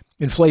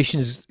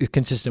 inflation is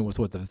consistent with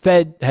what the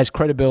Fed has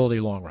credibility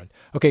long run.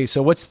 Okay,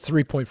 so what's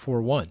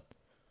 3.41?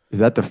 Is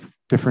that the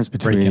difference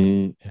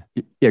between?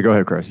 Yeah, go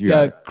ahead, Chris.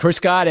 Chris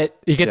got it.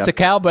 He gets the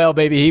cowbell,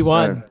 baby. He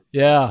won. Right.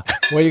 Yeah.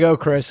 Way to go,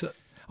 Chris.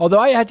 Although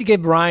I have to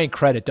give Ryan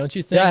credit, don't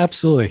you think? Yeah,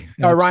 absolutely.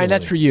 All right, Ryan,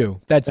 that's for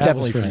you. That's That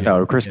definitely was for for you.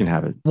 No, Chris can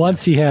have it.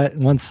 Once I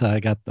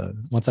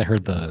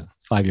heard the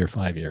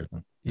 5-year,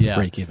 Yeah.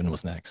 break even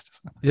was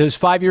next. There's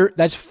 5-year.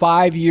 That's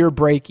 5-year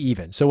break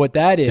even. So what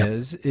that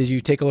is you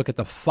take a look at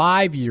the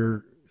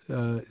 5-year,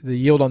 the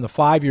yield on the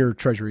 5-year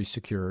Treasury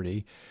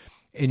security,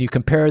 and you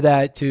compare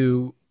that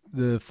to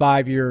the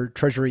 5-year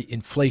Treasury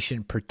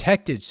inflation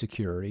protected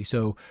security.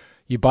 So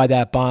you buy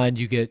that bond,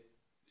 you get,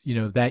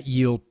 that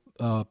yield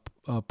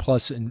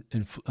plus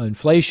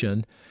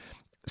inflation,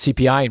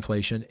 CPI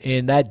inflation,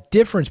 and that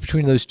difference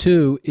between those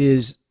two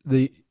is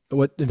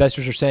what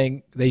investors are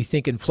saying they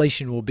think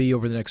inflation will be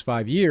over the next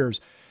 5 years.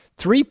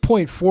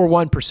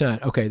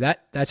 3.41%. Okay,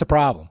 that's a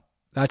problem.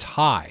 That's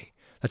high.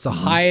 That's the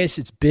highest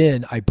it's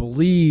been, I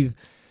believe,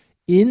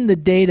 in the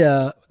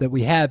data that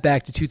we have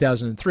back to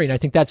 2003. And I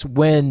think that's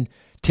when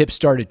TIPS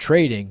started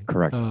trading.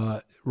 Correct.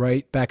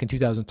 Right back in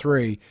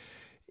 2003.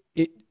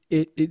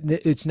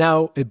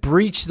 It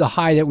breached the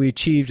high that we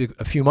achieved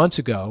a few months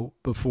ago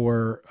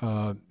before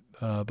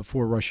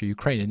Russia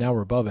Ukraine, and now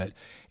we're above it.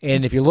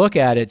 And if you look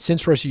at it,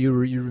 since Russia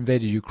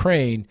invaded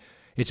Ukraine,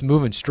 it's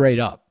moving straight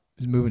up.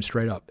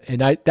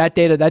 And that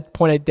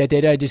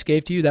data I just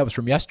gave to you, that was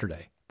from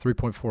yesterday,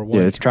 3.41.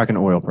 Yeah, it's tracking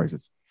oil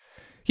prices.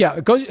 Yeah,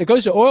 it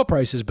goes to oil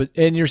prices, but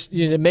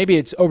maybe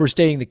it's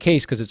overstating the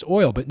case because it's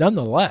oil, but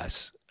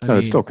nonetheless,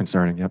 It's still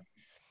concerning. Yep.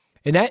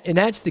 And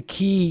that's the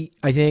key,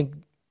 I think,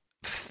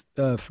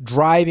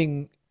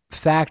 driving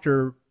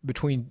factor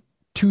between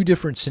two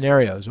different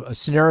scenarios. A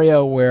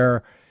scenario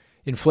where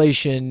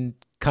inflation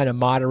kind of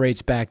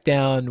moderates back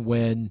down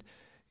when,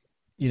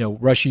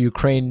 Russia,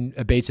 Ukraine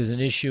abates as an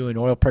issue and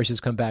oil prices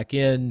come back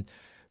in,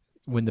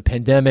 when the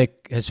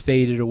pandemic has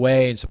faded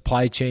away and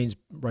supply chains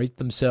right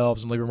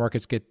themselves and labor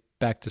markets get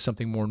back to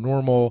something more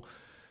normal.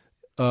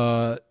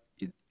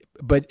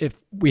 But if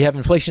we have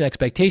inflation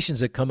expectations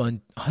that come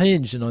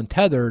unhinged and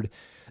untethered,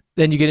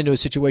 then you get into a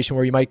situation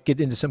where you might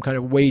get into some kind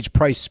of wage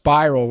price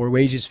spiral where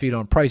wages feed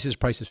on prices,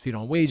 prices feed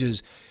on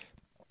wages.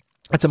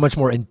 That's a much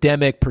more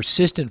endemic,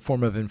 persistent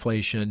form of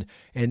inflation.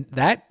 And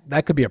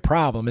that could be a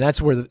problem. And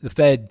that's where the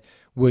Fed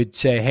would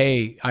say,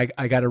 hey,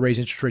 I got to raise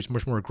interest rates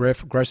much more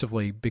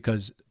aggressively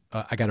because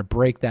I got to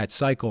break that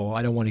cycle.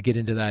 I don't want to get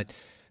into that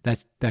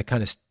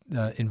kind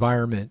of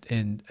environment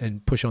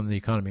and push on the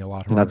economy a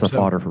lot harder. And that's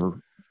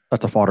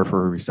a fodder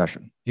for a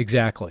recession.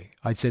 Exactly.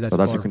 I'd say that's a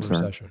fodder concern.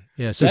 for a recession.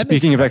 Yeah. So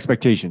speaking of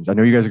expectations, I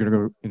know you guys are going to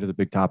go into the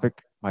big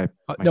topic.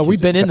 No,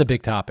 we've been in the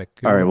big topic.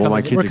 All right. Well,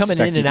 we're coming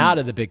in and out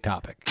of the big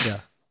topic. Yeah.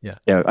 Yeah.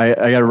 Yeah. I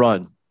got to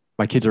run.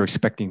 My kids are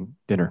expecting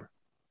dinner.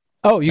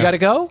 Oh, you got to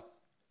go?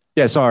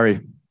 Yeah.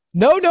 Sorry.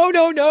 No.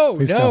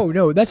 Please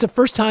go. That's the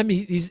first time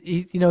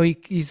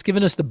he's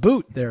given us the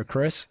boot there,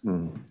 Chris.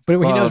 But he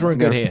knows we're in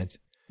good hands.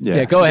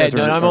 Yeah. Go ahead.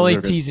 No, I'm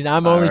only teasing.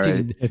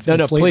 Teasing.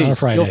 No, please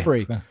feel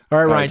free. All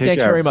right, Ryan.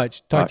 Thanks very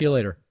much. Talk to you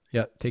later.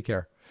 Yeah. Take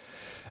care.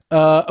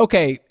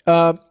 Okay.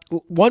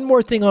 One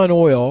more thing on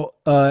oil,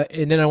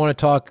 and then I want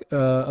to talk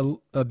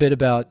a bit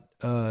about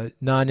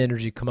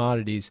non-energy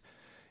commodities.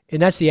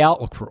 And that's the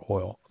outlook for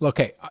oil.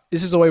 Okay,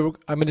 this is the way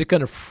I'm just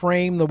going to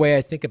frame the way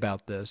I think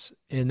about this.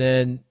 And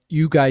then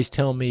you guys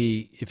tell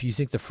me if you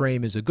think the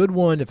frame is a good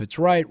one, if it's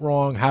right,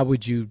 wrong, how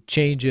would you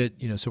change it,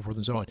 so forth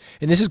and so on.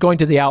 And this is going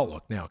to the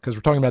outlook now, because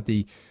we're talking about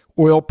the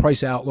oil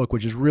price outlook,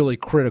 which is really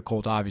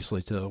critical,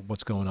 obviously, to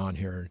what's going on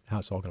here and how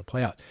it's all going to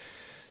play out.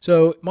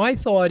 So my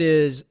thought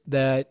is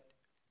that,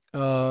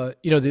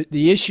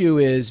 the issue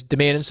is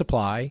demand and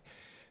supply.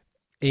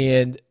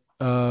 And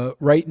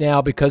right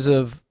now, because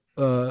of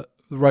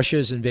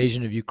Russia's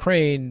invasion of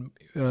Ukraine,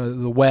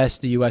 the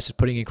West, the U.S. is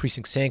putting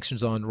increasing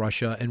sanctions on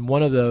Russia, and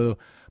one of the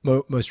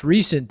most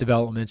recent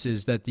developments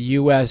is that the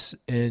U.S.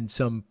 and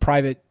some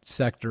private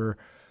sector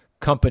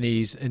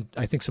companies, and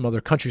I think some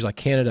other countries like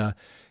Canada,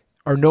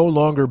 are no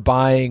longer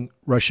buying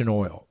Russian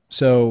oil.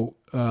 So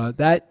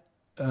that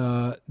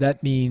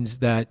means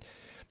that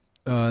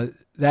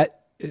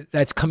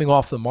that's coming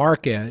off the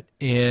market,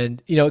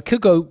 and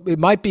it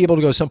might be able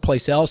to go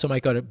someplace else. It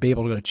might be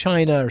able to go to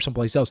China or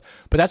someplace else,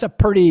 but that's a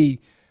pretty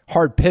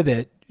hard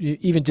pivot,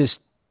 even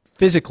just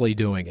physically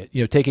doing it.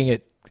 Taking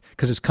it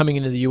because it's coming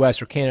into the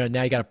U.S. or Canada.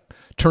 Now you got to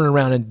turn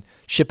around and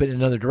ship it in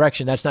another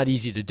direction. That's not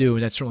easy to do,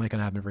 and that's certainly not going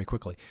to happen very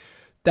quickly.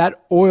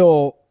 That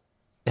oil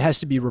has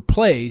to be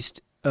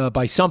replaced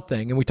by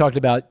something, and we talked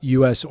about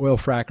U.S. oil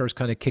frackers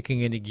kind of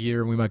kicking into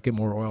gear, and we might get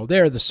more oil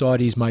there. The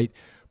Saudis might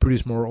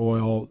produce more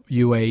oil,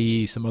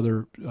 UAE, some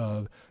other,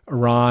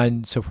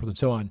 Iran, so forth and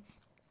so on.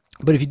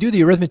 But if you do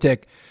the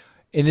arithmetic,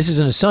 and this is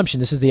an assumption,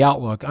 this is the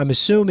outlook, I'm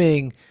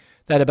assuming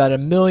that about 1.5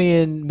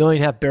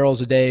 million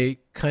barrels a day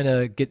kind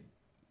of get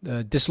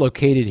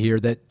dislocated here.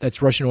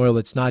 That's Russian oil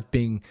that's not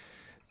being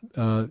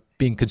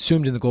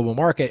consumed in the global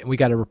market, and we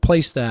got to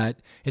replace that,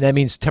 and that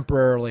means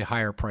temporarily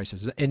higher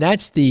prices. And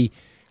that's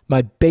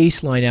my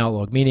baseline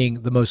outlook,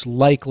 meaning the most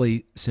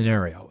likely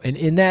scenario. And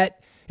in that,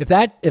 if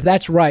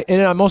that's right,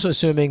 and I'm also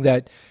assuming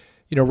that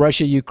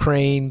Russia,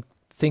 Ukraine,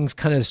 things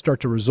kind of start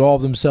to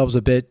resolve themselves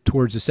a bit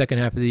towards the second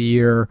half of the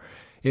year.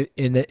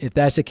 If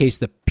that's the case,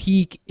 the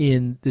peak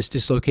in this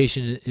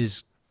dislocation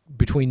is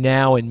between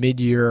now and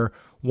mid-year,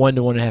 1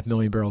 to 1.5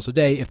 million barrels a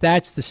day. If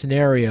that's the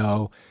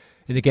scenario,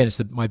 and again, it's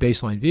my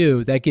baseline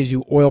view, that gives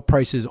you oil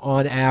prices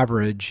on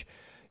average.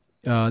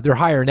 They're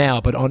higher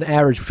now, but on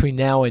average between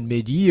now and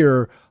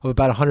mid-year of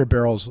about 100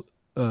 barrels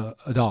a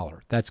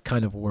dollar. That's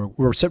kind of where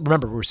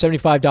remember, we're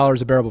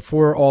 $75 a barrel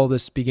before all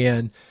this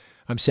began.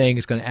 I'm saying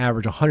it's going to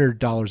average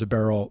 $100 a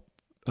barrel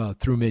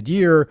through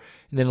mid-year,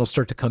 and then it'll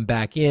start to come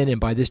back in. And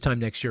by this time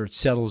next year, it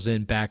settles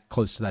in back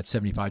close to that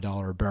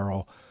 $75 a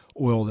barrel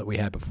oil that we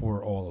had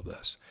before all of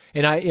this.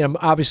 And I'm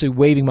obviously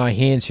waving my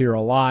hands here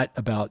a lot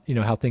about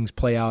how things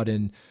play out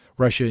in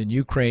Russia and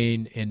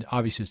Ukraine, and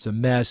obviously it's a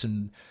mess,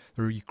 and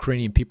the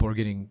Ukrainian people are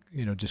getting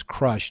just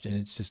crushed, and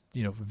it's just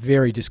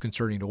very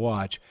disconcerting to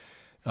watch.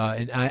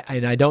 And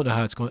I don't know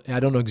how it's going. I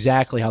don't know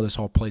exactly how this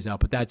all plays out,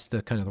 but that's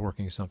the kind of the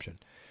working assumption.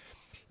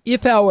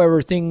 If,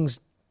 however, things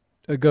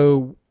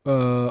go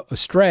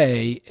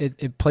astray,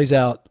 it plays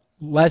out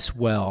less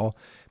well,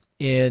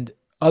 and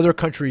other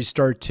countries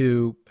start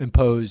to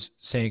impose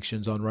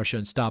sanctions on Russia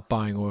and stop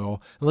buying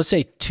oil, and let's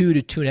say 2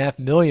 to 2.5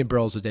 million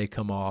barrels a day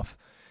come off,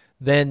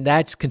 then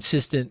that's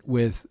consistent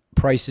with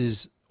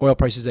oil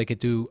prices that get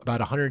to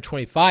about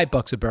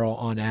 $125 a barrel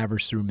on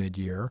average through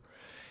mid-year.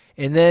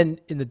 And then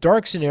in the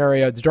darkest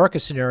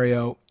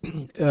scenario,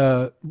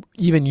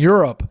 even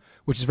Europe,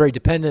 which is very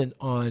dependent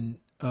on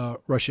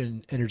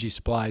Russian energy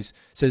supplies,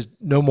 says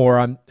no more.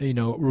 We're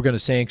going to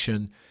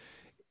sanction,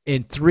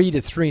 and 3 to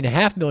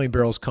 3.5 million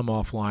barrels come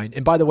offline.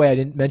 And by the way, I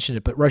didn't mention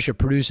it, but Russia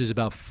produces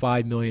about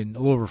a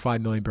little over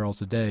 5 million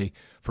barrels a day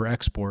for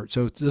export.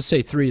 So let's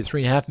say 3 to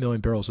 3.5 million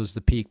barrels is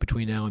the peak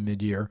between now and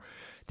mid-year.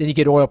 Then you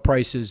get oil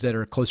prices that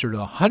are closer to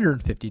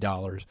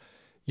 $150,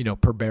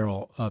 per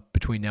barrel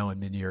between now and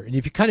mid-year. And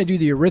if you kind of do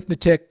the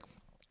arithmetic,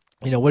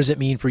 what does it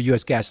mean for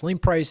U.S. gasoline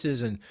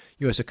prices and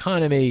U.S.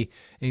 economy,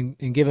 and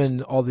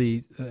given all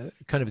the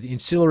kind of the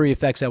ancillary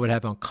effects that would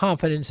have on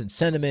confidence and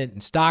sentiment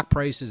and stock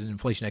prices and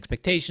inflation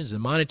expectations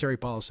and monetary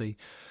policy,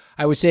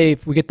 I would say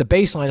if we get the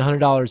baseline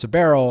 $100 a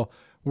barrel,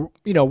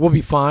 we'll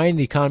be fine.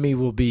 The economy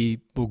will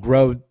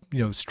grow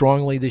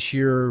strongly this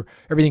year.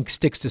 Everything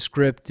sticks to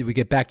script. We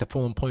get back to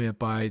full employment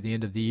by the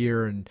end of the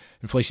year, and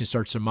inflation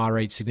starts to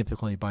moderate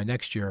significantly by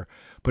next year.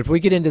 But if we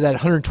get into that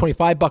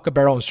 $125 a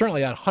barrel, and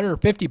certainly that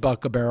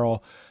 $150 a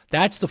barrel,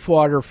 that's the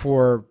fodder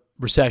for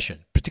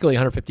recession, particularly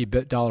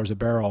 $150 a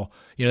barrel.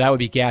 That would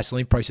be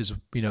gasoline prices,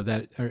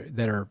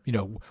 that are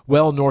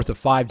well north of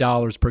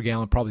 $5 per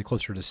gallon, probably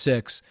closer to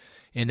 $6,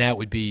 and that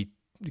would be,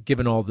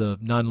 given all the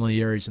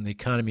nonlinearities in the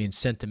economy and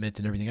sentiment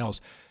and everything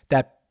else,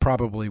 that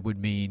probably would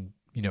mean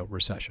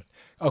recession.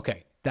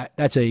 Okay,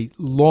 that's a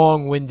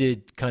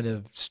long-winded kind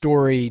of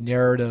story,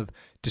 narrative,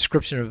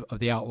 description of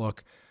the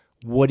outlook.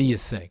 What do you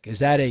think? Is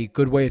that a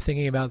good way of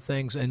thinking about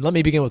things? And let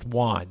me begin with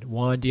Juan.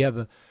 Juan, do you have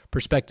a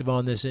perspective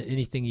on this?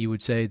 Anything you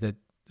would say that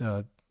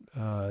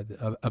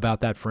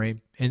about that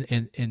frame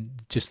and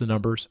just the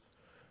numbers?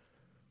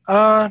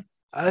 I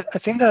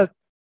think that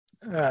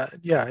I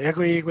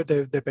agree with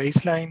the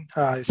baseline.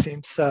 It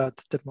seems the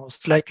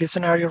most likely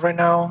scenario right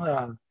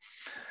now.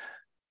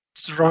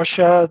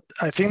 Russia,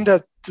 I think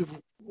that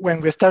when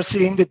we start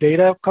seeing the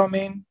data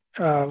coming,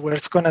 we're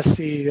going to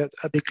see a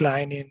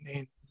decline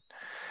in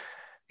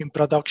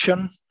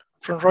production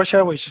from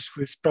Russia, which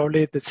is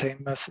probably the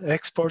same as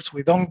exports.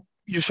 We don't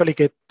usually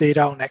get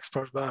data on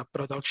exports, but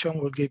production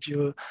will give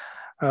you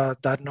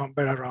that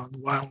number around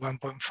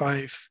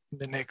 1.5 in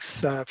the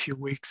next few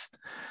weeks.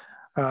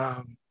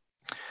 I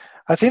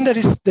think there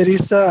is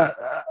it's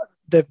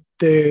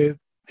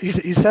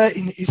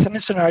a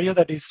scenario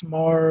that is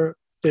more.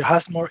 It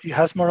has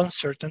more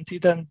uncertainty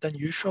than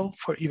usual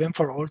for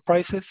oil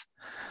prices.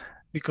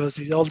 because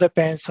it all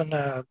depends on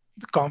a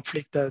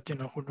conflict that,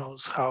 who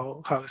knows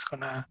how it's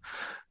going to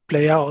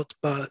play out.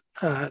 But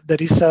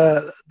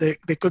there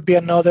could be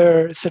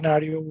another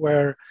scenario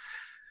where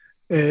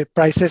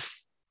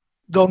prices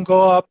don't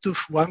go up to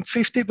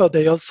 150, but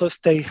they also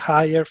stay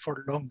higher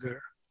for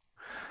longer.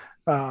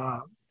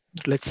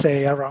 Let's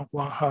say around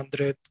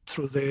 100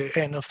 through the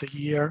end of the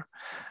year,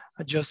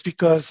 just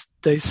because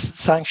there's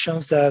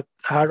sanctions that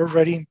are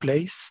already in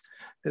place.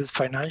 There's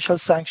financial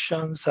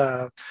sanctions,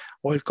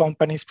 oil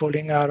companies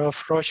pulling out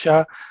of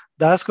Russia.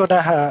 That's going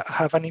to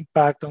have an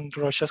impact on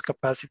Russia's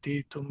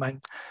capacity to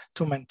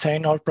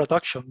maintain oil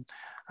production.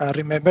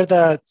 Remember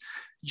that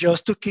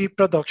just to keep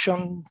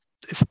production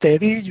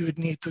steady, you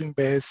need to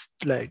invest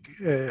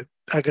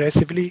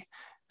aggressively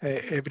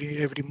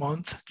every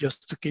month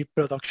just to keep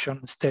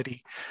production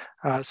steady.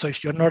 So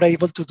if you're not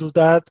able to do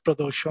that,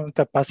 production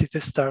capacity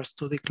starts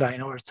to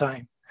decline over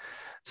time.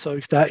 So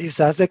if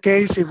that's the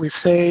case, if we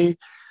say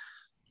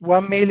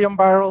 1 million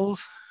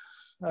barrels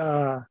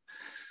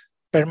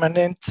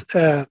permanent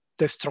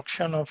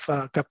destruction of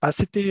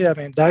capacity, I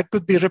mean, that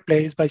could be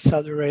replaced by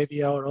Saudi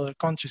Arabia or other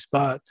countries,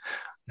 but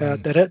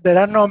there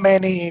are not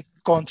many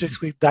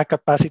countries with that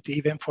capacity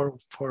even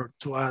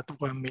to add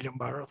 1 million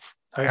barrels.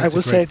 I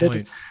would say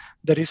that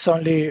there is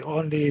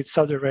only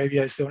Saudi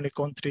Arabia is the only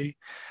country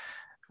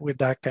with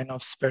that kind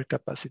of spare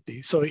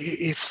capacity. So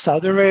if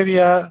Saudi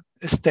Arabia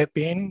step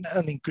in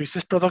and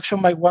increases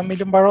production by 1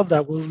 million barrels,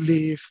 that will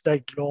leave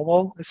the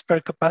global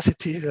spare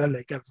capacity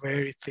like a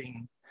very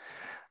thin.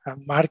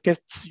 And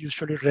markets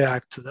usually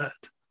react to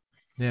that.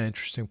 Yeah,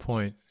 interesting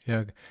point.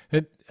 Yeah,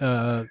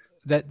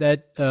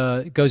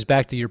 that goes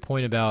back to your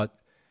point about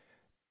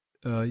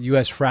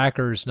U.S.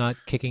 frackers not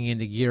kicking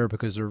into gear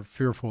because they're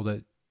fearful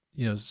that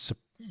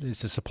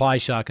it's a supply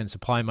shock and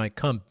supply might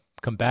come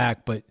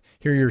back. But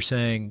here you're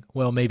saying,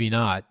 well, maybe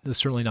not.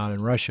 Certainly not in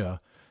Russia.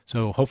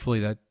 So hopefully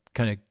that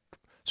kind of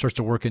starts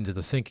to work into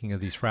the thinking of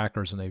these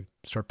frackers, and they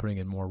start putting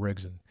in more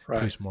rigs and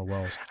produce more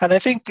wells. And I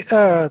think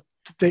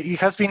it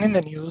has been in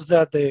the news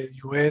that the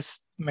U.S.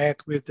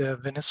 met with the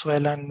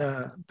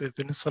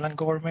Venezuelan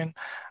government,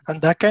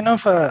 and that kind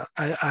of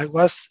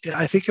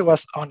I think it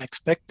was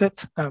unexpected.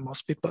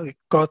 It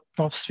caught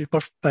most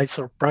people by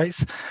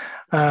surprise,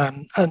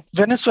 and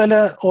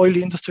Venezuela oil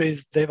industry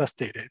is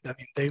devastated. I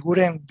mean, they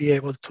wouldn't be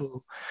able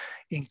to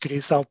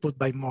increase output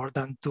by more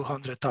than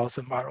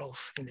 200,000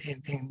 barrels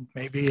in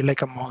maybe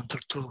like a month or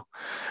two.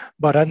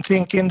 But I'm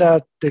thinking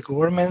that the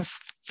government's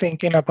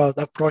thinking about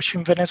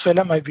approaching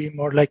Venezuela might be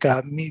more like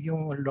a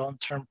medium or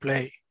long-term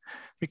play,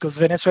 because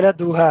Venezuela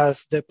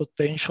has the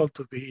potential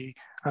to be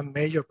a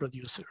major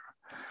producer,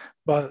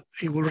 but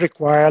it will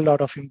require a lot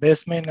of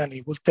investment, and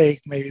it will take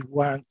maybe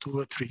 1, 2,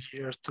 or 3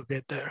 years to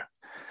get there.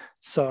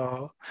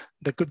 So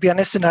there could be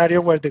a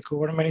scenario where the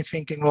government is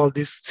thinking, well,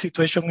 this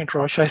situation in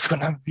Russia is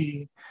going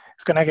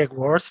to get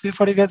worse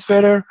before it gets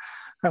better,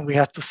 and we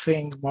have to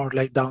think more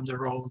like down the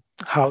road.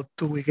 How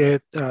do we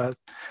get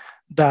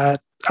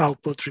that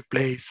output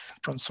replaced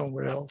from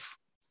somewhere else?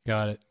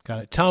 Got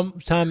it. Tom,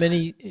 what do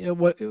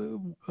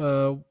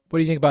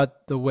you think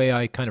about the way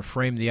I kind of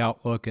framed the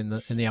outlook and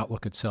the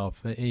outlook itself?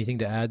 Anything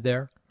to add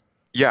there?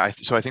 Yeah,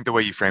 so I think the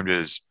way you framed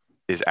it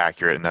is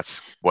accurate, and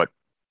that's what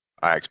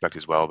I expect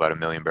as well, about 1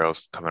 million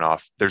barrels coming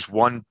off. There's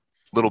one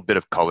little bit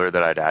of color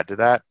that I'd add to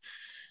that,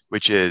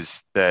 which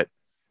is that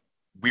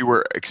we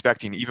were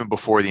expecting, even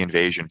before the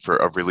invasion, for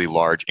a really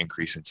large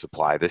increase in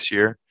supply this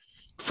year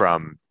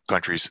from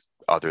countries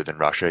other than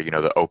Russia.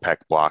 The OPEC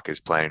bloc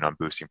is planning on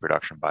boosting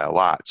production by a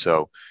lot.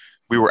 So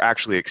we were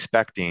actually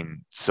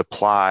expecting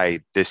supply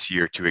this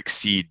year to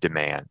exceed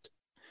demand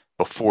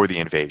before the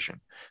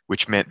invasion,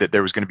 which meant that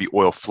there was going to be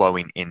oil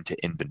flowing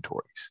into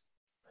inventories.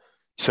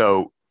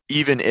 So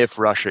even if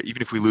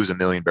we lose 1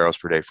 million barrels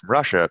per day from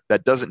Russia,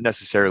 that doesn't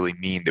necessarily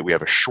mean that we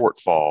have a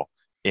shortfall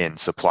in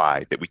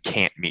supply, that we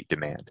can't meet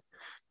demand.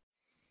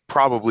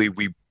 Probably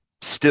we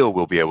still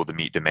will be able to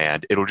meet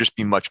demand. It'll just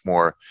be much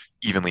more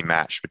evenly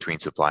matched between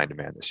supply and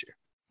demand this year.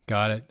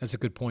 Got it. That's a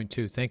good point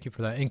too. Thank you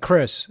for that. And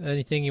Chris,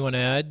 anything you want to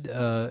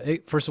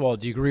add? First of all,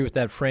 do you agree with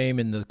that frame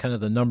and the kind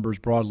of the numbers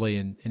broadly,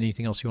 and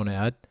anything else you want to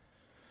add?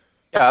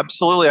 Yeah,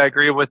 absolutely. I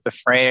agree with the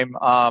frame.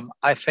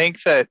 I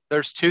think that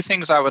there's two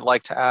things I would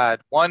like to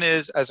add. One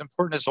is, as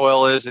important as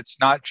oil is, it's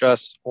not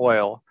just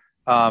oil.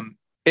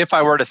 If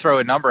I were to throw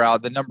a number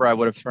out, the number I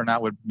would have thrown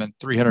out would have been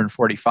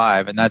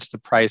 345, and that's the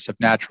price of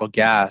natural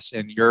gas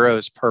in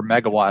euros per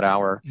megawatt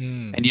hour.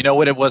 And you know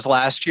what it was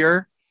last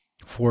year?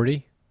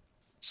 40?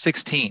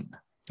 16.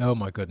 Oh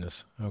my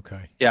goodness.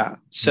 Okay. Yeah.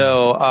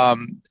 So,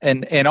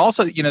 and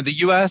also, the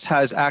U.S.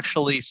 has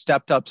actually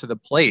stepped up to the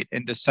plate.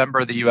 In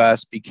December, the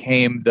U.S.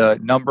 became the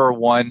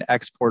 #1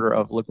 exporter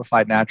of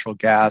liquefied natural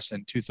gas,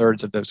 and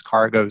 2/3 of those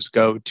cargoes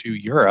go to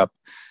Europe.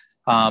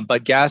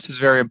 But gas is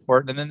very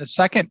important. And then the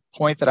second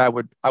point that I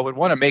would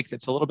want to make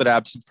that's a little bit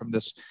absent from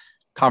this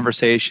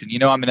conversation,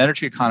 I'm an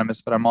energy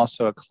economist, but I'm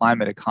also a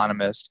climate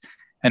economist.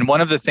 And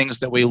one of the things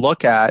that we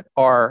look at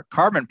are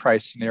carbon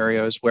price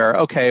scenarios where,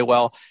 okay,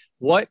 well,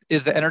 what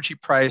is the energy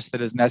price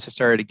that is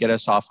necessary to get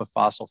us off of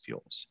fossil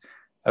fuels?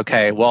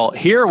 Okay, well,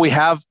 here we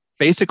have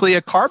basically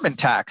a carbon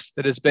tax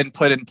that has been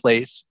put in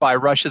place by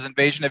Russia's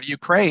invasion of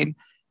Ukraine.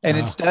 And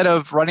instead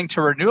of running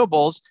to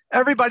renewables,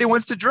 everybody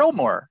wants to drill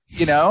more.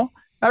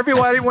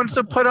 Everybody wants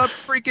to put up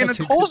freaking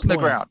holes in the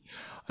ground.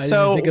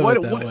 So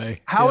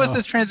how is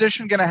this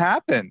transition going to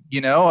happen?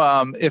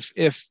 If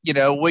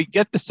we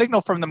get the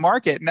signal from the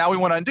market, now we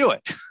want to undo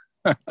it.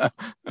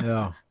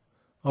 Yeah.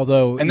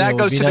 Although, and that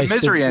goes to the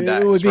misery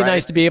index. It would be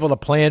nice to be able to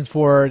plan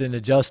for it and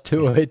adjust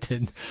to it,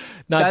 and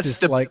not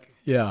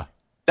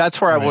That's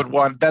where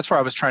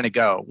I was trying to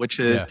go, which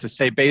is to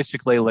say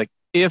basically, like,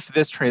 if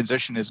this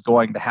transition is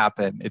going to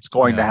happen, it's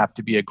going to have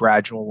to be a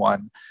gradual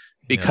one,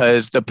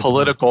 because the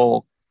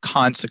political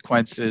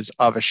consequences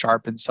of a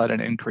sharp and sudden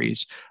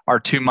increase are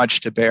too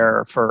much to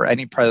bear for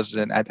any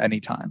president at any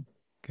time.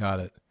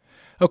 Got it.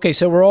 Okay,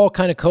 so we're all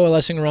kind of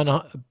coalescing around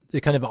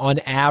the kind of on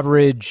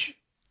average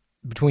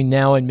between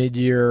now and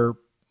mid-year,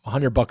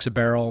 $100 a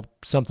barrel,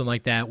 something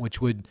like that,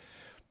 which would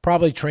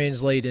probably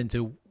translate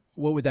into,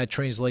 what would that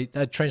translate?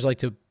 That translate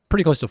to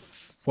pretty close to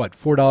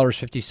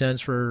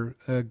 $4.50 for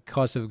a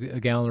cost of a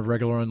gallon of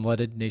regular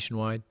unleaded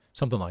nationwide,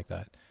 something like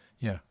that.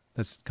 Yeah,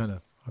 that's kind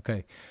of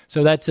okay.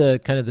 So that's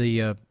kind of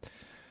the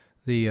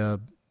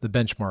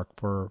benchmark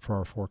for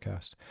our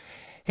forecast.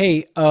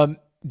 Hey,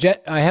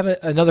 I have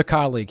another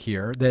colleague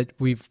here that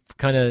we've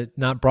kind of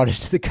not brought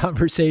into the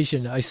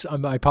conversation. I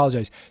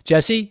apologize.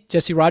 Jesse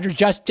Rogers.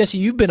 Jesse,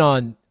 you've been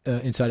on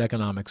Inside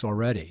Economics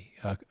already,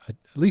 at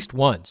least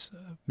once,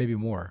 maybe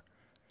more.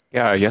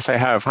 Yeah, yes, I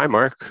have. Hi,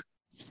 Mark.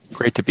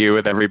 Great to be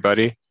with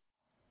everybody.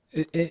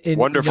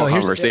 Wonderful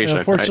conversation.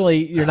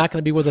 Unfortunately, you're not going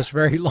to be with us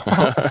very long.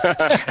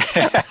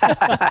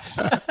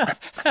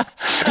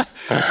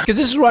 Because this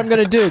is what I'm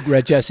going to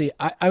do, Jesse.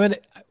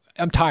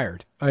 I'm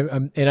tired.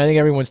 And I think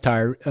everyone's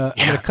tired. I'm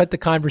going to cut the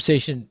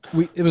conversation.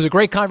 It was a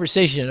great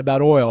conversation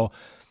about oil,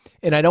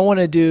 and I don't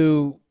want to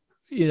do,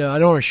 I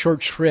don't want to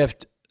short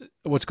shrift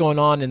what's going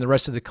on in the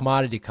rest of the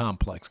commodity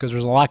complex, because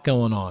there's a lot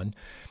going on.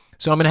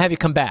 So I'm going to have you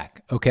come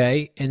back,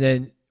 okay? And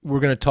then we're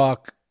going to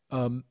talk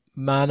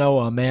mano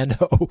a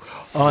mano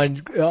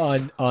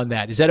on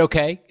that. Is that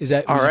okay? Is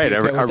that all right?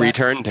 A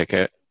return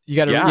ticket. You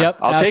got to. Yep,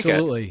 I'll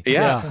absolutely. Take it.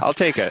 Yeah, I'll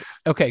take it.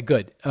 Okay,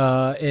 good.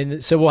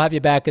 And so we'll have you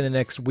back in the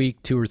next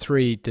week, 2 or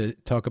 3, to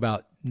talk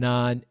about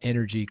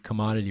non-energy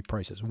commodity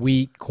prices: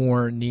 wheat,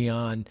 corn,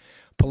 neon,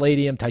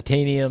 palladium,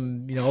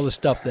 titanium. All the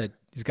stuff that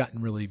has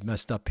gotten really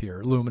messed up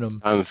here.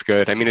 Aluminum. Sounds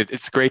good. I mean,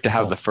 it's great to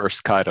have the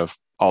first cut of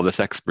all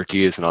this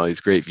expertise and all these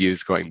great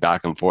views going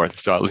back and forth.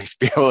 So at least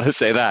be able to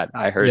say that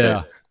I heard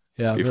it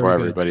before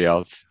everybody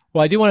else.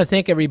 Well, I do want to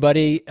thank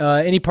everybody.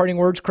 Any parting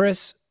words,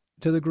 Chris,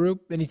 to the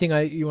group? Anything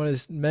you want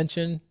to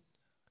mention?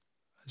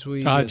 As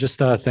we just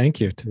thank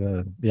you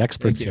to the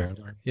experts here.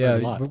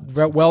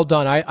 Well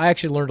done. I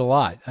actually learned a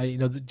lot.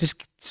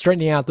 Just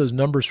straightening out those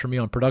numbers for me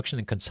on production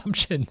and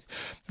consumption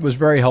was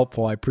very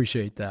helpful. I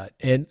appreciate that.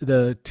 And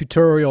the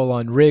tutorial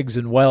on rigs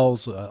and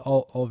wells,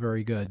 all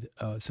very good.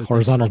 So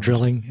horizontal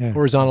drilling. Yeah.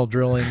 Horizontal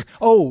drilling.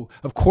 Oh,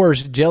 of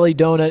course, jelly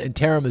donut and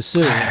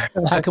tiramisu.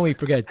 How can we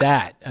forget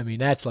that? I mean,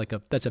 that's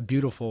a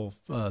beautiful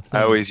thing.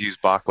 I always use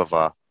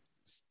baklava.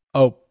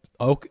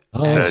 Okay.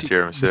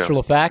 Mr.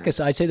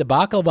 Lafakis, I'd say the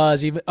baklava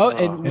is even.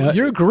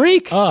 You're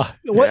Greek. What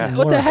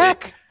the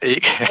heck?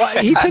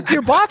 He took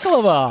your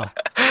baklava.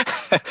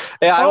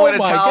 Yeah, I went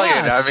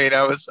Italian. Gosh. I mean,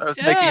 I was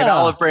making an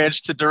olive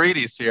branch to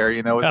Doritos here,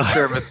 with the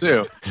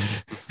tiramisu.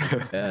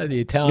 The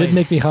Italian did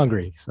make me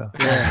hungry. So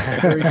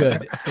very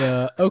good.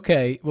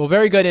 Okay, well,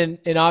 very good,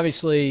 and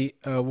obviously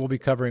we'll be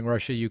covering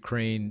Russia,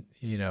 Ukraine,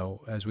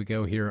 as we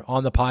go here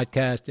on the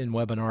podcast and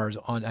webinars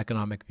on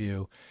Economic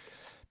View.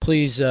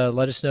 Please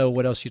let us know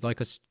what else you'd like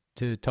us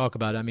to talk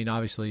about. I mean,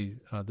 obviously,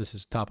 this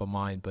is top of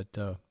mind,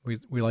 but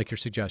we like your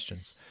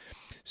suggestions.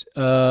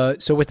 So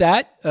with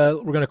that,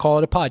 we're going to call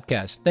it a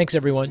podcast. Thanks,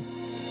 everyone.